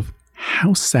of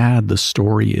how sad the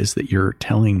story is that you're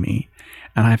telling me,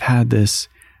 and I've had this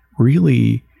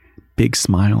really big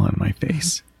smile on my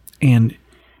face. And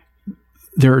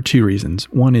there are two reasons.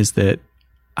 One is that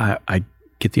I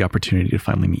get the opportunity to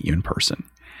finally meet you in person.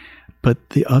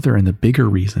 But the other and the bigger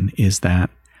reason is that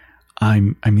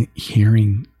I'm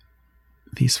hearing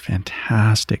these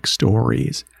fantastic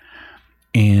stories,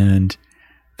 and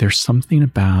there's something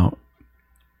about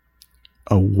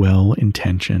a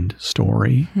well-intentioned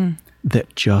story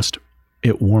that just,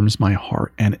 it warms my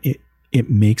heart, and it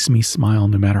makes me smile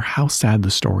no matter how sad the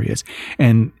story is.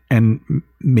 And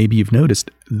maybe you've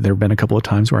noticed there have been a couple of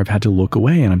times where I've had to look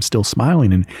away and I'm still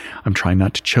smiling and I'm trying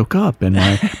not to choke up, and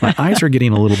my eyes are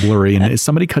getting a little blurry, and is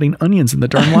somebody cutting onions in the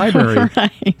darn library?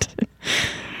 Right.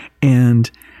 And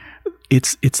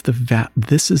that's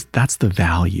the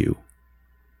value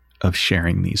of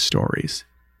sharing these stories.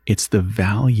 It's the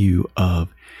value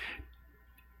of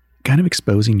kind of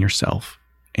exposing yourself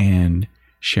and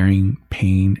sharing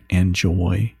pain and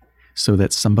joy so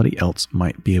that somebody else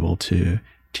might be able to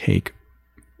take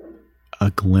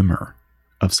a glimmer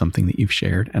of something that you've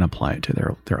shared and apply it to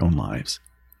their own lives.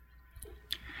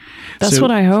 That's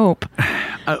what I hope.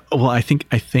 Well, I think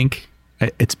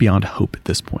it's beyond hope at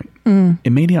this point.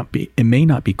 It may not be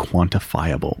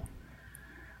quantifiable,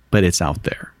 but it's out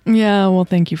there. Yeah. Well,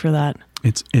 thank you for that.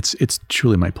 It's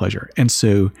truly my pleasure. And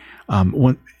so,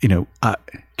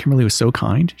 Kimberly was so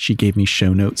kind. She gave me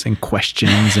show notes and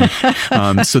questions,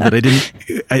 and so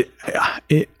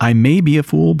that I may be a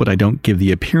fool, but I don't give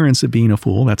the appearance of being a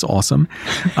fool. That's awesome.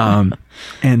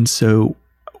 And so,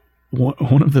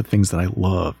 one of the things that I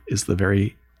love is the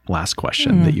very last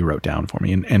question that you wrote down for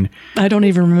me, and I don't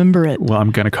even remember it. Well,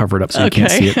 I'm going to cover it up so you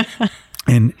can't see it.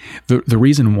 And the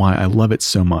reason why I love it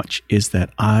so much is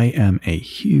that I am a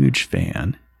huge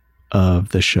fan of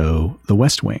the show The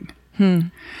West Wing.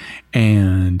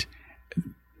 And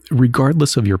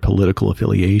regardless of your political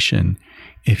affiliation,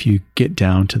 if you get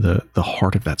down to the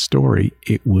heart of that story,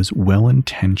 it was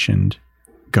well-intentioned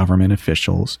government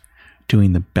officials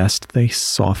doing the best they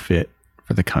saw fit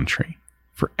for the country,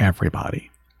 for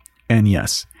everybody. And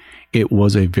yes, it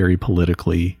was a very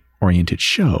politically oriented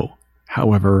show.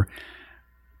 However,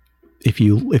 if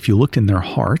you looked in their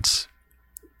hearts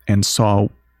and saw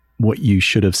what you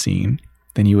should have seen,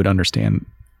 then you would understand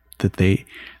that they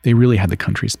really had the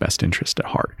country's best interest at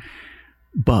heart.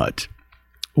 But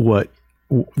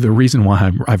the reason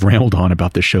why I've rambled on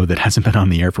about this show that hasn't been on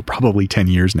the air for probably 10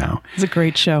 years now. It's a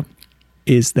great show.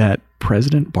 Is that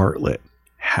President Bartlett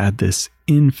had this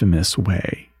infamous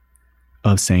way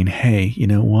of saying, "Hey, you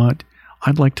know what?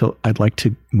 I'd like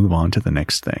to move on to the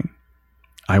next thing.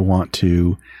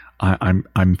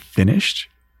 I'm finished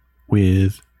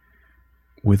with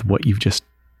what you've just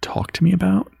talked to me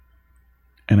about,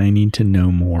 and I need to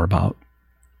know more about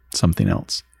something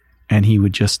else." And he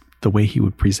would just, the way he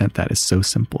would present that is so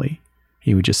simply,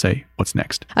 he would just say, "What's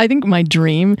next?" I think my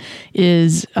dream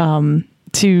is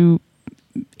to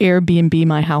Airbnb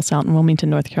my house out in Wilmington,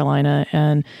 North Carolina,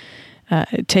 and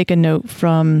take a note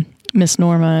from Miss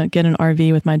Norma, get an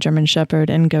RV with my German Shepherd,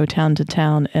 and go town to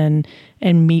town and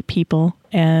meet people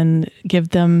and give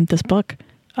them this book.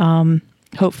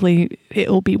 Hopefully, it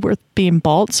will be worth being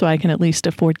bought, so I can at least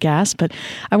afford gas. But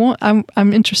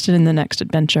I'm interested in the next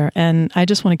adventure, and I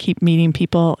just want to keep meeting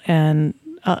people and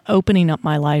opening up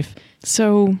my life.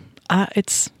 So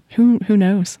it's who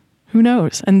knows,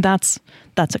 and that's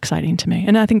exciting to me,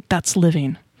 and I think that's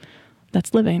living.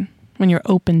 That's living when you're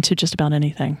open to just about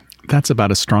anything. That's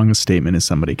about as strong a statement as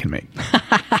somebody can make.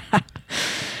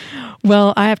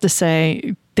 Well, I have to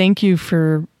say thank you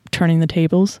for turning the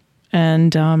tables,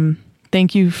 and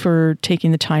thank you for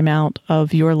taking the time out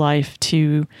of your life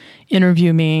to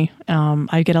interview me.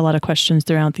 I get a lot of questions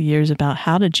throughout the years about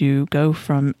how did you go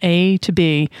from A to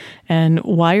B, and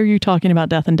why are you talking about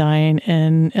death and dying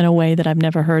in a way that I've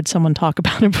never heard someone talk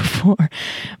about it before.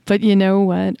 But you know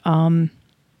what?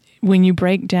 When you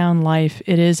break down life,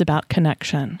 it is about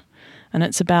connection, and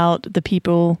it's about the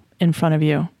people in front of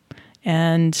you.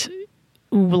 And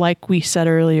like we said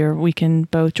earlier, we can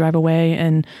both drive away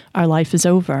and our life is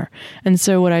over. And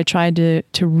so what I tried to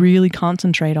really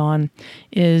concentrate on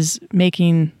is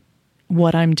making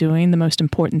what I'm doing the most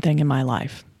important thing in my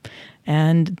life.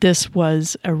 And this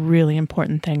was a really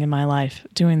important thing in my life,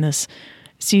 doing this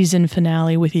season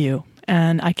finale with you.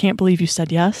 And I can't believe you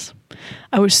said yes.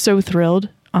 I was so thrilled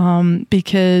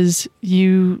because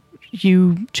you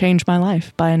changed my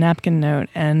life by a napkin note,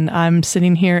 and I'm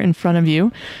sitting here in front of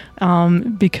you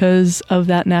because of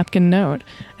that napkin note.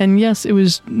 And yes, it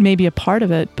was maybe a part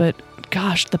of it, but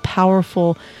gosh, the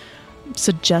powerful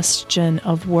suggestion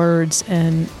of words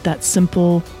and that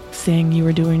simple thing you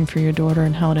were doing for your daughter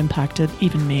and how it impacted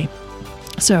even me.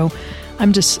 So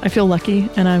I feel lucky,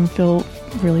 and I feel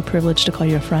really privileged to call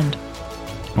you a friend.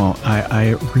 Well,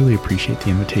 I really appreciate the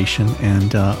invitation,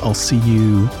 and I'll see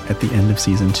you at the end of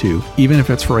season 2, even if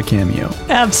it's for a cameo.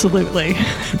 Absolutely.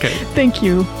 Okay. Thank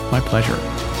you. My pleasure.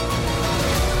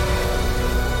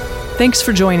 Thanks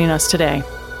for joining us today.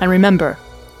 And remember,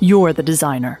 you're the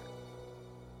designer.